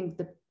of, I think,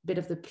 the bit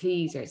of the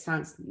pleaser. It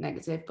sounds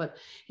negative, but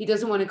he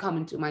doesn't want to come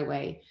into my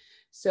way.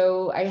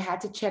 So I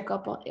had to check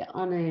up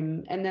on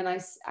him. And then I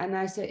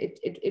said,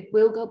 it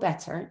will go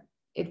better.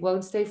 It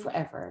won't stay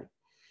forever.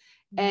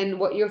 And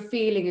what you're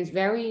feeling is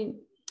very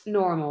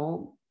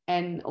normal.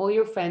 And all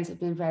your friends have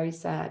been very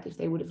sad if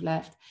they would have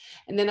left.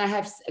 And then I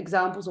have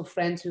examples of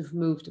friends who've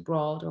moved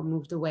abroad or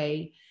moved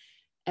away.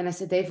 And I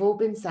said, they've all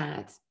been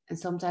sad. And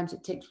sometimes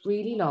it takes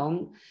really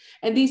long.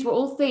 And these were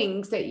all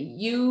things that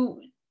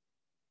you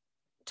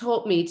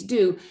taught me to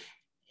do.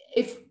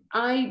 If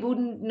I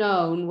wouldn't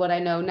known what I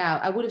know now,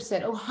 I would have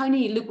said, oh,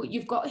 honey, look what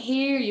you've got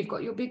here. You've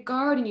got your big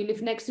garden. You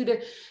live next to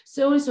the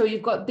so-and-so.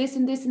 You've got this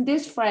and this and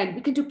this friend.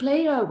 We can do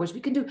playovers.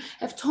 We can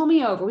have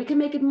Tommy over. We can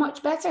make it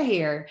much better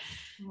here.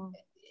 Mm.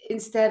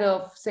 Instead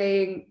of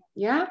saying,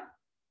 yeah,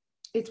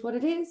 it's what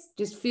it is.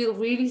 Just feel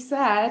really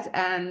sad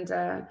and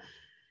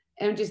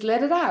just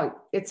let it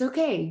out. It's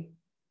okay.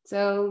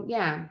 So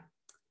yeah,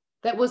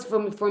 that was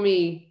for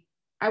me.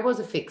 I was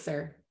a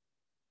fixer.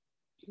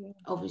 Yeah.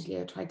 Obviously,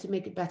 I tried to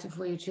make it better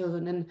for your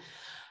children, and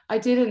I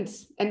didn't.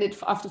 And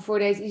after 4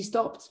 days, he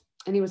stopped,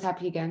 and he was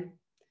happy again.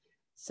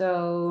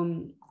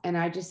 So, and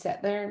I just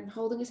sat there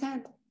holding his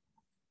hand.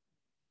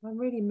 I'm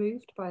really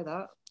moved by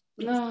that.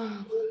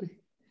 Oh,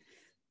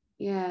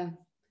 yeah,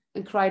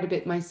 and cried a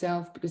bit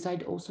myself because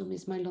I'd also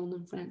miss my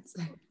London friends.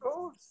 Of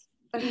course,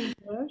 and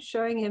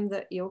showing him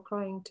that you're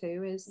crying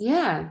too is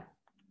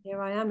Here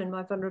I am in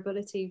my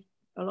vulnerability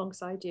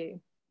alongside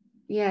you.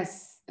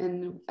 Yes,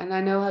 and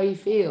I know how you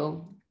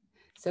feel,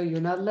 so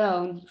you're not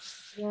alone.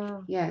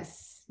 Yeah.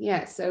 Yes,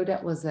 yeah. So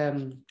that was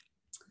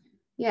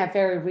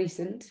very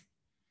recent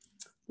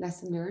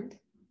lesson learned.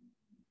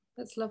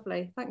 That's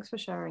lovely. Thanks for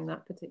sharing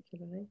that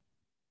particularly.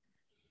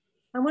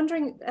 I'm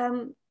wondering,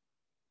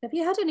 have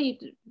you had any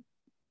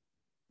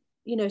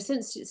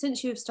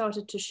since you've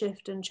started to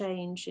shift and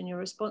change in your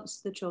response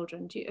to the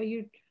children, are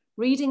you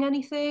reading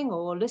anything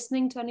or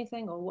listening to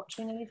anything or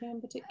watching anything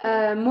in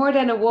particular? More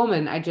Than a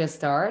Woman, I just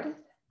started.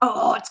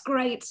 Oh, it's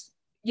great.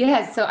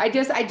 Yes, so I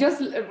just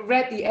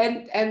read the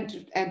end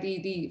and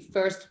the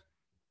first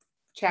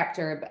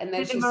chapter, and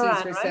then Lily she Moran,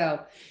 sees right?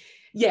 herself.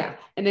 Yeah,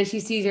 and then she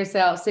sees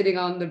herself sitting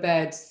on the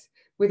bed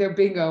with her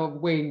bingo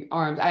wing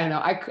arms. I don't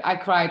know. I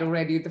cried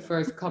already at the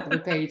first couple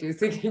of pages,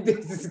 thinking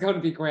this is going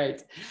to be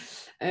great.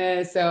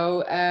 Yes,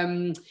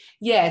 and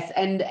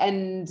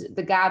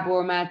the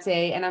Gabor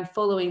Mate, and I'm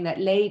following that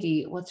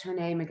lady. What's her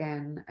name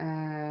again?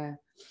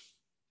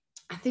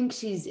 I think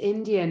she's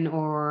Indian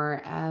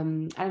or I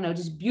don't know,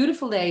 just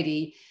beautiful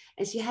lady.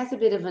 And she has a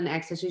bit of an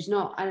accent. She's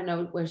not, I don't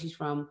know where she's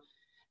from.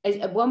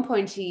 At one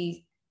point,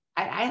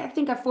 I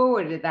think I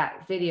forwarded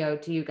that video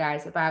to you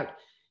guys about,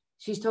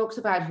 she talks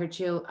about her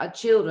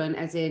children,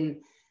 as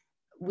in,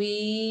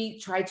 we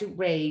try to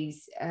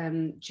raise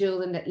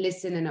children that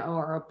listen and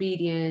are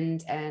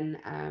obedient and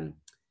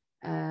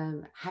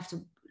have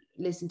to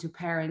listen to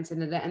parents,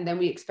 and then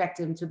we expect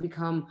them to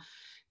become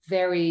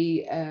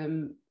very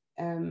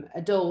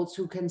adults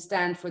who can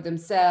stand for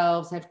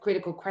themselves, have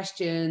critical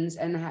questions,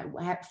 and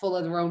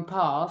follow their own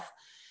path.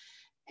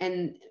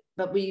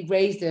 But we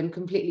raise them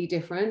completely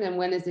different. And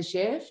when is the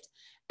shift?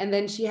 And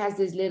then she has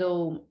this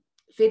little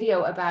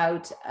video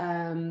about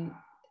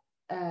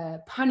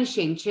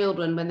punishing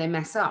children when they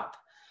mess up,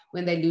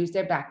 when they lose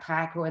their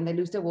backpack or when they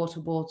lose their water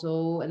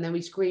bottle, and then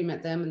we scream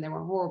at them and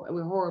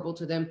we're horrible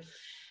to them.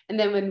 And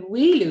then when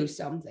we lose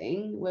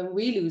something, when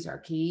we lose our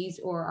keys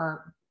or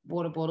our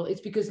water bottle,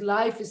 it's because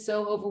life is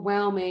so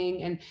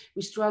overwhelming and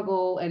we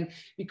struggle and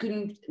we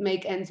couldn't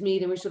make ends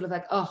meet, and we're sort of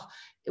like, oh,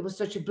 it was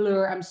such a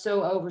blur, I'm so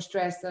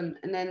overstressed, and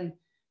then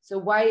so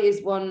why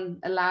is one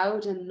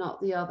allowed and not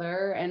the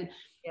other? And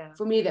Yeah.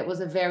 For me, that was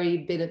a very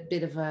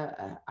bit of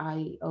a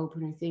eye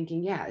opener,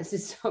 thinking, yeah, this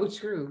is so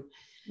true.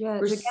 Yeah,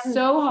 We're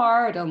so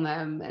hard on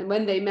them, and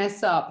when they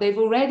mess up, they've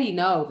already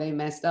know they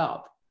messed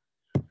up.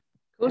 Of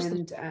course.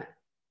 And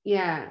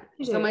yeah,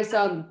 so my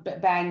son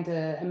banged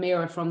a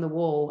mirror from the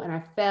wall, and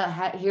I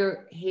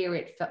hear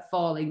it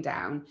falling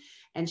down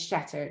and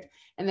shattered.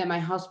 And then my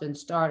husband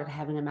started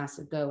having a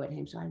massive go at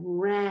him. So I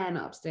ran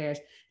upstairs,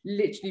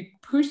 literally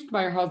pushed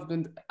my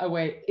husband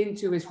away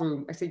into his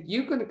room. I said,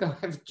 "You're going to go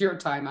have your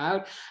time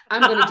out.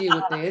 I'm going to deal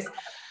with this."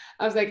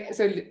 I was like,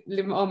 so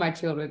all my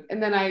children.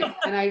 And then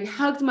I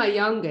hugged my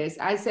youngest.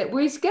 I said,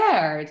 "We're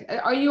scared.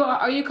 Are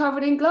you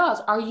covered in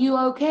glass? Are you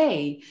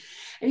okay?"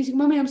 And he's like,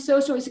 "Mommy, I'm so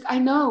sorry." He's like, "I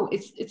know,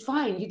 it's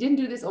fine. You didn't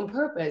do this on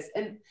purpose."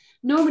 And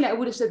normally I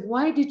would have said,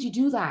 "Why did you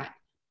do that?"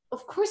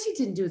 Of course he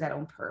didn't do that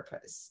on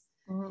purpose.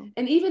 Mm-hmm.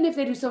 And even if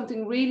they do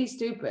something really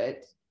stupid,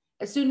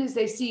 as soon as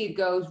they see it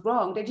goes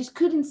wrong, they just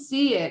couldn't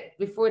see it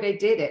before they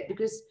did it,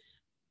 because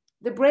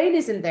the brain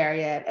isn't there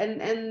yet.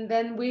 And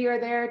then we are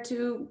there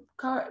to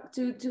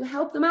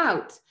help them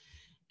out,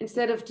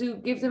 instead of to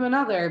give them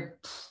another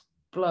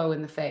blow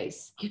in the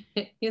face.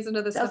 Here's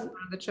another slap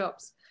around the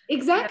chops.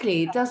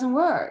 Exactly. It doesn't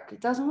work.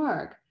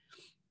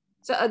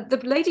 So the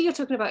lady you're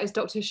talking about is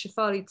Dr.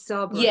 Shefali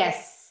Tsabary.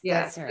 Yes,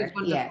 that's her.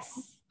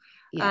 Yes.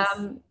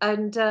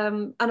 And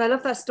I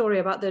love that story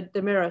about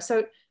the mirror.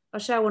 So I'll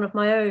share one of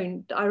my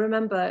own. I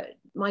remember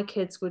my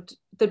kids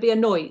there'd be a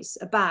noise,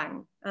 a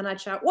bang, and I'd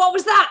shout, "What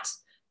was that?"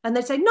 And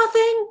they'd say,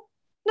 "Nothing.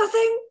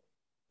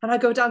 And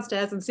I'd go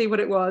downstairs and see what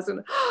it was,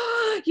 and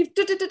you've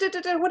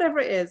whatever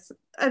it is.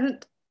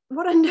 And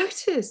what I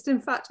noticed, in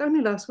fact,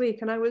 only last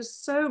week, and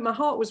my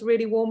heart was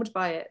really warmed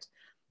by it.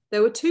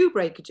 There were 2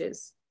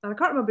 breakages, and I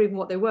can't remember even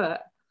what they were,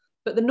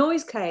 but the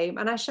noise came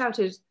and I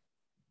shouted,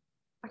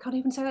 I can't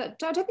even say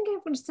that. I don't think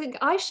everyone's think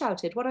I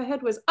shouted. What I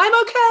heard was, "I'm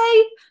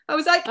okay." I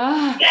was like,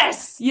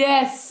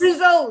 yes.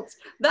 Result.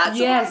 That's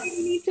all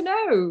you need to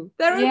know.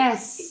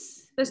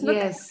 There's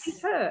nothing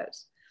hurt.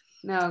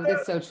 No,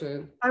 that's so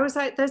true. I was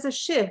like, there's a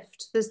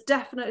shift. There's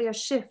definitely a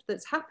shift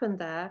that's happened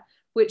there,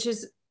 which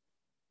is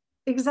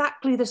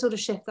exactly the sort of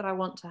shift that I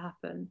want to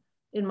happen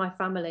in my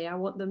family. I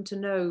want them to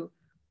know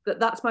that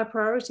that's my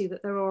priority,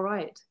 that they're all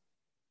right.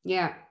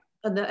 Yeah.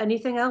 And that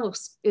anything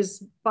else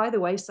is by the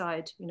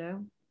wayside,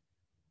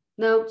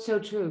 No, so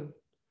true.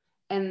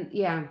 And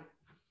yeah,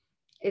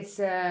 it's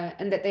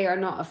and that they are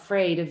not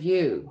afraid of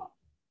you.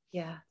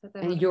 Yeah.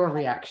 And your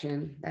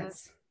reaction.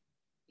 That's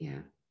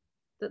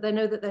that they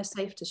know that they're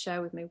safe to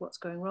share with me what's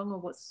going wrong or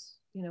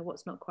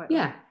what's not quite right.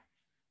 Yeah,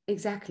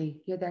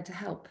 exactly. You're there to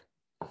help.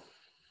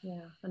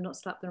 Yeah, and not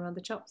slap them around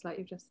the chops like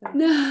you just said.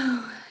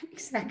 No,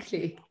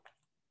 exactly.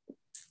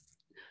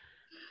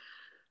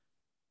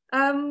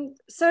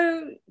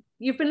 So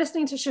you've been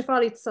listening to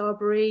Shefali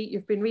Tsabary,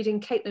 you've been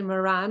reading Caitlin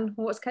Moran.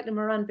 What's Caitlin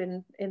Moran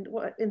been in?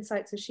 What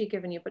insights has she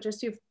given you? But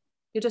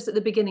you're just at the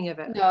beginning of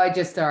it. No, I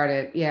just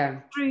started. Yeah.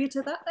 What drew you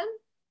to that then?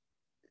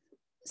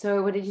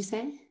 So what did you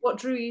say? What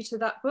drew you to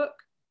that book?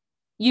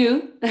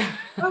 You.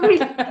 Oh, really?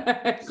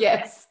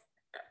 Yes.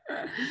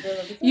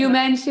 You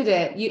mentioned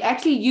it.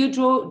 You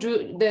drew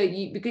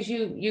because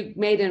you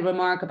made a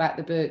remark about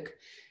the book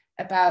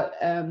about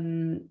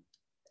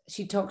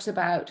she talks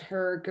about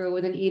her girl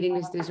with an eating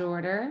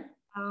disorder.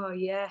 Oh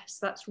yes,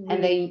 that's And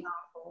really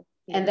powerful.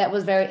 and that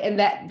was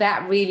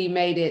that really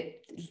made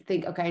it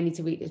think, okay, I need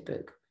to read this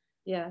book.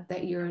 Yeah.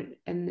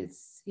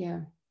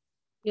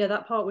 Yeah,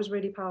 that part was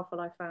really powerful,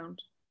 I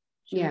found.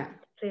 She was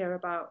clear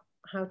about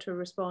how to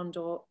respond,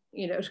 or,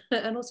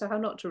 and also how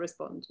not to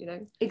respond,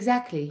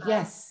 Exactly,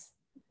 yes.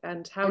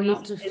 And how and easy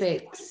not to it is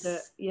fix.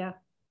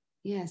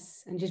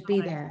 Yes, and just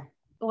be there.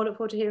 I look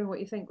forward to hearing what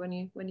you think when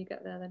you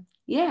get there then.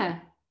 Yeah,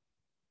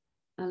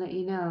 I'll let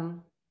you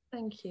know.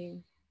 Thank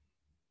you.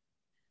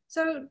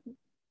 So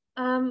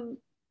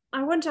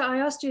I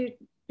asked you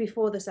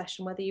before the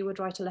session whether you would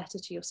write a letter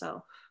to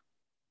yourself,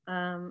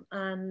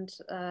 and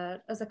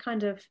as a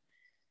kind of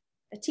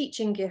a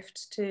teaching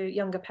gift to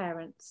younger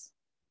parents.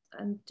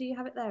 And do you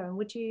have it there? And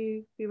would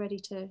you be ready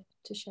to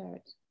share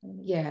it?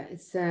 Yeah,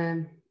 it's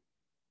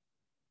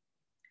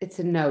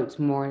a note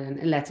more than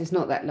a letter. It's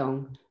not that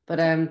long,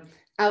 but I'll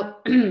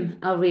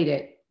I'll read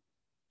it.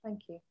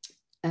 Thank you.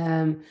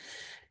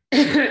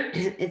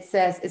 It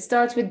says, it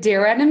starts with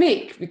Dear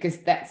Annemiek, because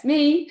that's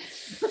me.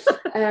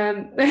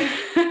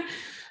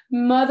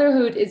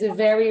 Motherhood is a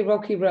very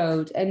rocky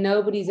road, and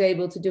nobody's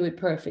able to do it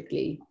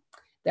perfectly.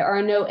 There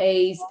are no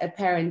A's at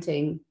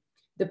parenting.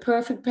 The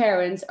perfect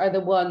parents are the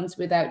ones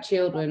without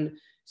children,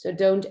 so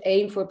don't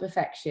aim for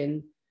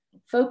perfection.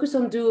 Focus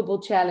on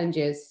doable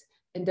challenges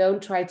and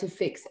don't try to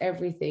fix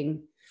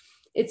everything.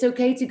 It's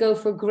okay to go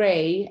for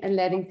gray and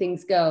letting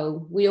things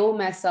go. We all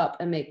mess up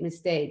and make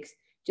mistakes.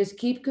 Just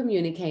keep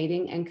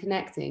communicating and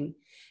connecting.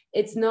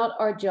 It's not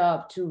our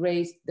job to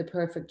raise the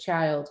perfect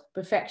child.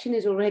 Perfection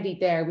is already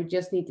there. We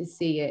just need to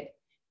see it.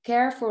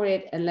 Care for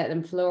it and let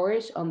them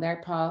flourish on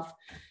their path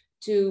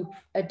to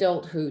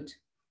adulthood.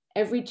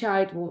 Every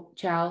child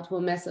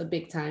will mess up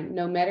big time,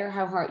 no matter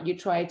how hard you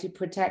try to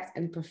protect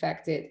and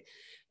perfect it.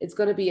 It's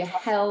going to be a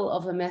hell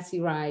of a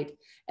messy ride.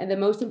 And the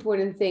most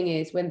important thing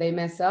is when they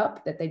mess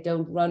up, that they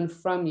don't run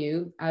from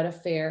you out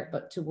of fear,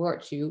 but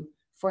towards you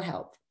for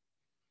help.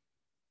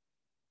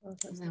 And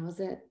that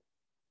was it.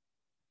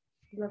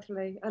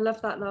 Lovely. I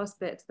love that last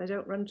bit. They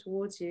don't run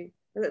towards you.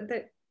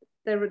 They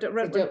don't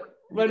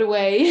run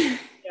away.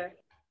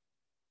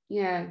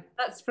 Yeah.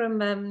 That's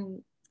from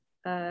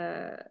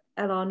Ella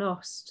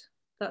Nost.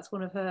 That's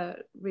one of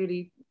her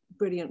really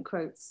brilliant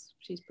quotes.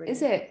 She's brilliant.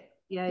 Is it?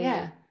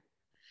 Yeah.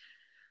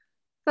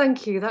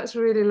 Thank you. That's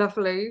really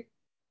lovely.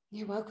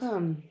 You're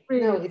welcome.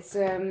 Really? No, it's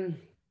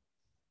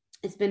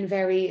been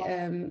very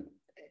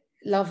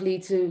lovely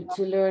to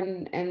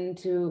learn and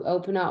to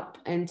open up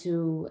and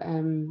to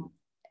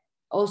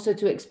also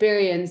to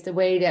experience the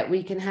way that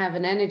we can have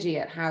an energy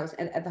at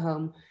the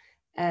home,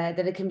 that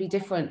it can be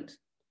different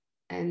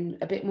and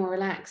a bit more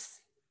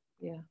relaxed.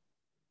 Yeah.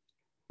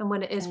 And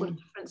when it is, what a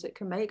difference it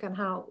can make, and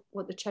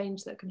what the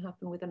change that can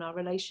happen within our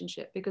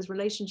relationship, because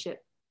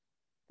relationship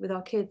with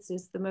our kids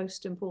is the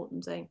most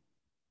important thing.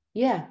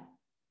 Yeah.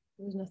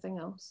 There's nothing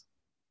else.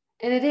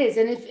 And it is.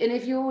 And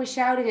if you're always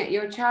shouting at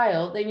your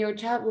child, then your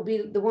child will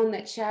be the one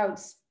that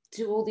shouts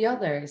to all the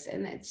others,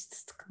 and it's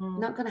just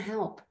not going to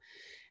help.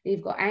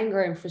 You've got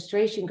anger and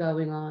frustration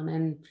going on,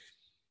 and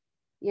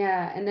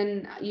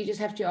then you just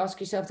have to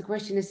ask yourself the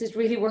question, is this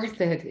really worth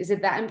it? Is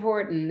it that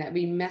important that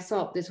we mess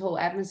up this whole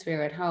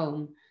atmosphere at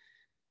home?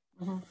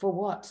 For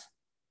what?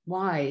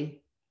 Why?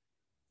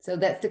 So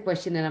that's the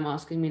question that I'm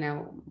asking me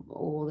now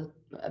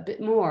a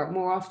bit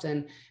more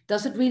often.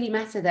 Does it really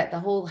matter that the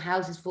whole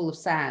house is full of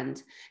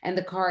sand and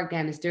the car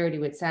again is dirty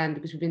with sand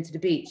because we've been to the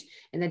beach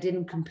and that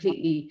didn't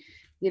completely,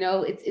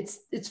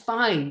 it's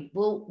fine.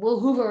 We'll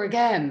hoover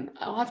again.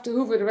 I'll have to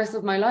hoover the rest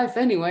of my life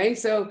anyway.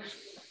 So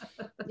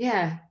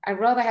yeah, I'd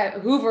rather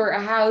hoover a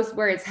house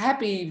where it's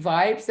happy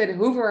vibes than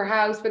hoover a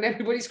house when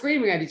everybody's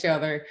screaming at each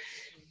other,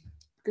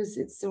 because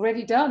it's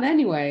already done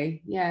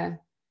anyway. Yeah.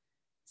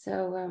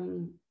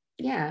 So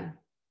yeah,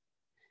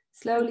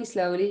 slowly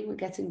we're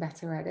getting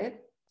better at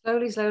it.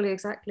 Slowly,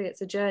 exactly.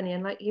 It's a journey,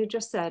 and like you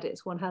just said,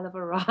 it's one hell of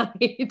a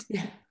ride.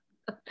 Yeah.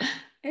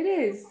 It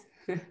is.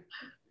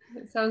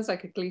 It sounds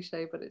like a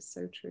cliche, but it's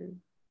so true.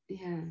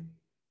 Yeah.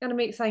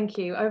 Annemiek, thank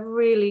you. I've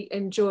really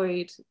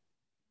enjoyed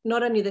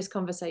not only this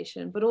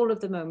conversation, but all of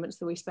the moments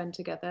that we spend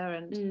together.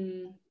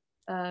 And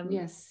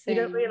yes, you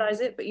don't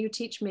realize it, but you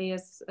teach me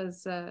as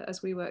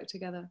we work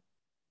together.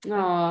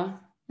 Oh,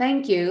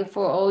 thank you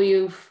for all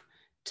you've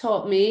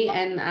taught me,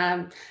 and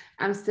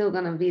I'm still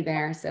gonna be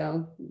there.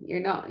 So you're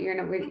not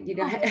really, you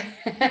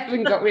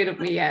haven't got rid of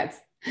me yet.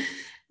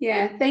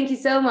 Yeah, thank you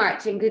so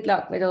much, and good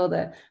luck with all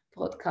the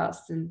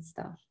podcasts and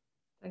stuff.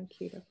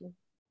 Thank you, lovely.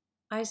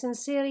 I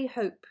sincerely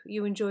hope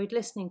you enjoyed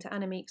listening to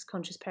Annemiek's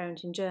conscious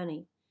parenting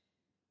journey.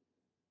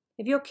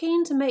 If you're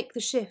keen to make the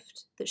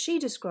shift that she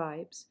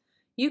describes,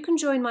 you can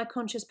join my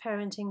Conscious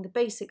Parenting the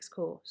Basics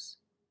course.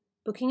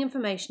 Booking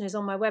information is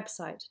on my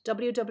website,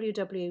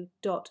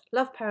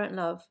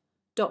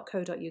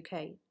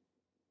 www.loveparentlove.co.uk.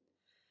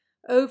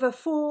 Over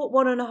 4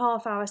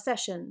 1.5-hour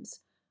sessions,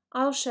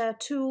 I'll share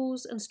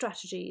tools and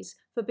strategies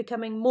for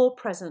becoming more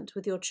present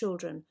with your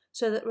children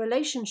so that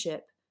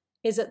relationship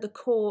is at the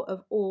core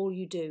of all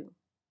you do,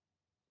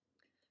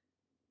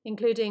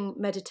 including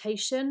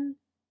meditation,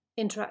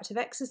 interactive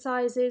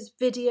exercises,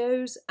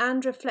 videos,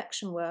 and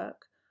reflection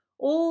work.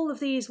 All of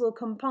these will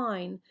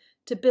combine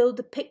to build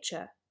the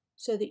picture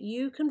so that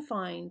you can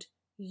find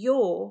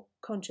your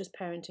conscious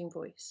parenting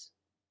voice.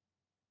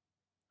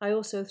 I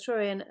also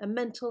throw in a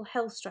mental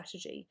health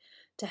strategy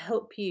to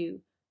help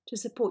you to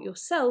support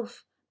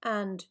yourself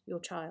and your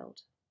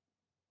child.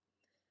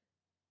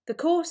 The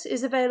course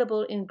is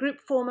available in group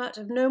format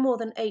of no more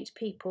than 8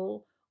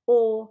 people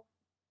or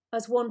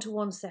as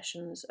one-to-one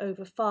sessions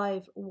over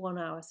 5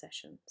 one-hour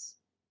sessions.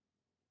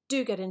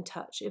 Do get in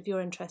touch if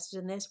you're interested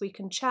in this. We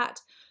can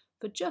chat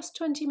for just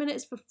 20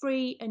 minutes for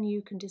free and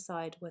you can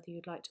decide whether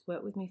you'd like to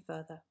work with me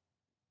further.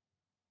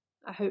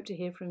 I hope to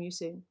hear from you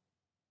soon.